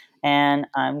 agree. And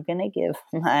I'm going to give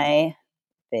my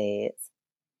phase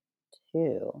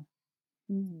to.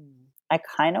 I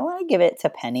kind of want to give it to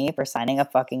Penny for signing a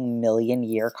fucking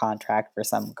 1,000,000-year contract for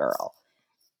some girl.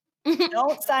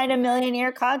 Don't sign a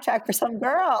 1,000,000-year contract for some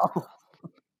girl.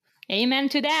 Amen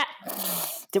to that.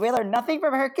 Did we learn nothing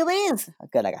from Hercules?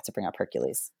 Good, I got to bring up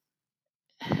Hercules.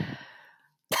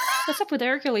 What's up with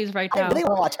Hercules right now? I really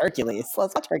want to watch Hercules.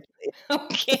 Let's watch Hercules.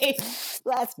 Okay.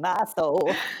 Bless my soul.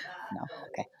 No,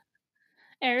 okay.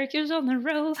 Eric is on the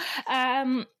roll.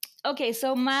 Okay,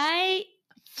 so my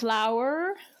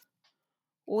flower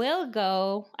will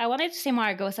go. I wanted to say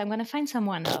Margot, so I'm going to find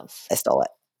someone else. I stole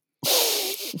it.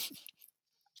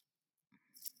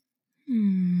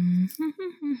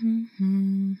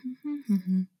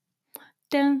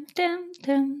 Dum, dum,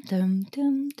 dum, dum,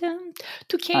 dum, dum.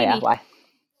 To Katie. Oh yeah, why?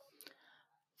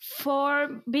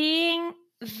 For being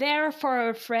there for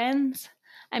her friends.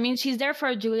 I mean, she's there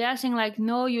for Julia, saying like,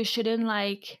 no, you shouldn't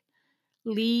like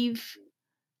leave.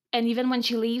 And even when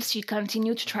she leaves, she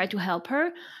continued to try to help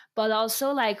her. But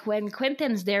also like when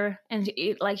Quentin's there and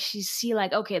like she see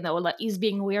like, okay, no, like he's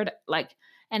being weird, like,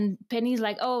 and Penny's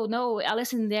like, oh no,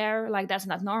 Allison there, like that's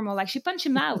not normal. Like she punched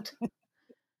him out.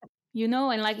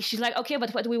 And like she's like, okay,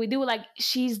 but what do we do? Like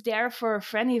she's there for a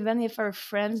friend, even if her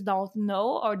friends don't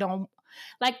know or don't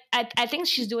like. I think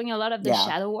she's doing a lot of the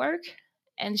shadow work,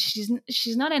 and she's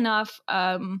not enough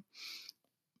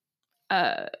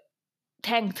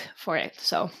thanked for it.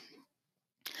 So,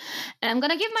 and I'm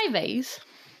gonna give my vase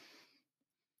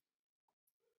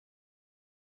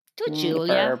to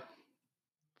Julia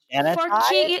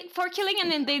for killing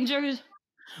an endangered.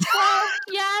 Well,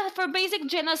 yeah, for basic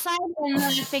genocide and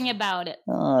nothing about it.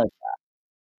 Oh,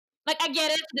 like I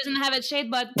get it, it doesn't have a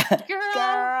shade, but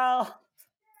girl.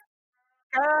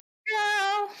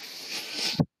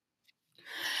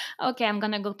 Okay, I'm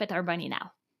gonna go pet our bunny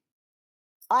now.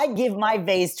 I give my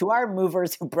vase to our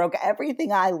movers who broke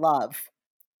everything I love.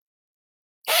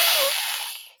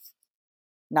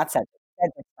 Not Cedric.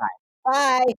 Cedric's fine.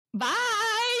 Bye.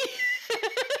 Bye.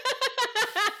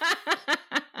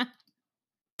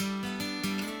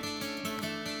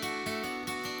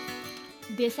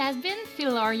 This has been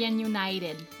Philorian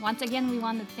United. Once again, we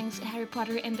want to thank Harry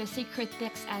Potter and the Secret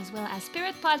Text as well as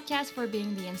Spirit Podcast for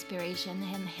being the inspiration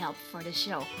and help for the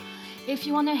show. If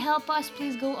you want to help us,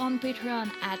 please go on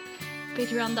Patreon at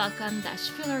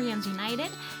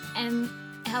patreon.com/PhiloriansUnited and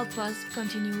help us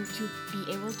continue to be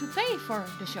able to pay for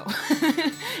the show.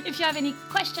 If you have any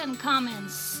questions,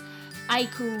 comments,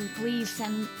 haiku, please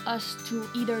send us to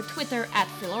either Twitter at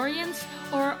Philorians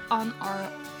or on our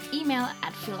email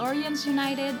at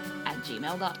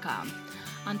philoriansunited@gmail.com.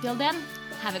 Until then,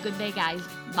 have a good day, guys.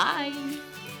 Bye!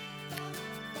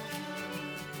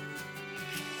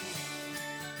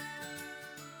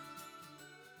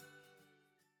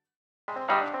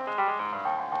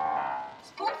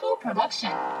 Spoonful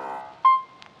Production.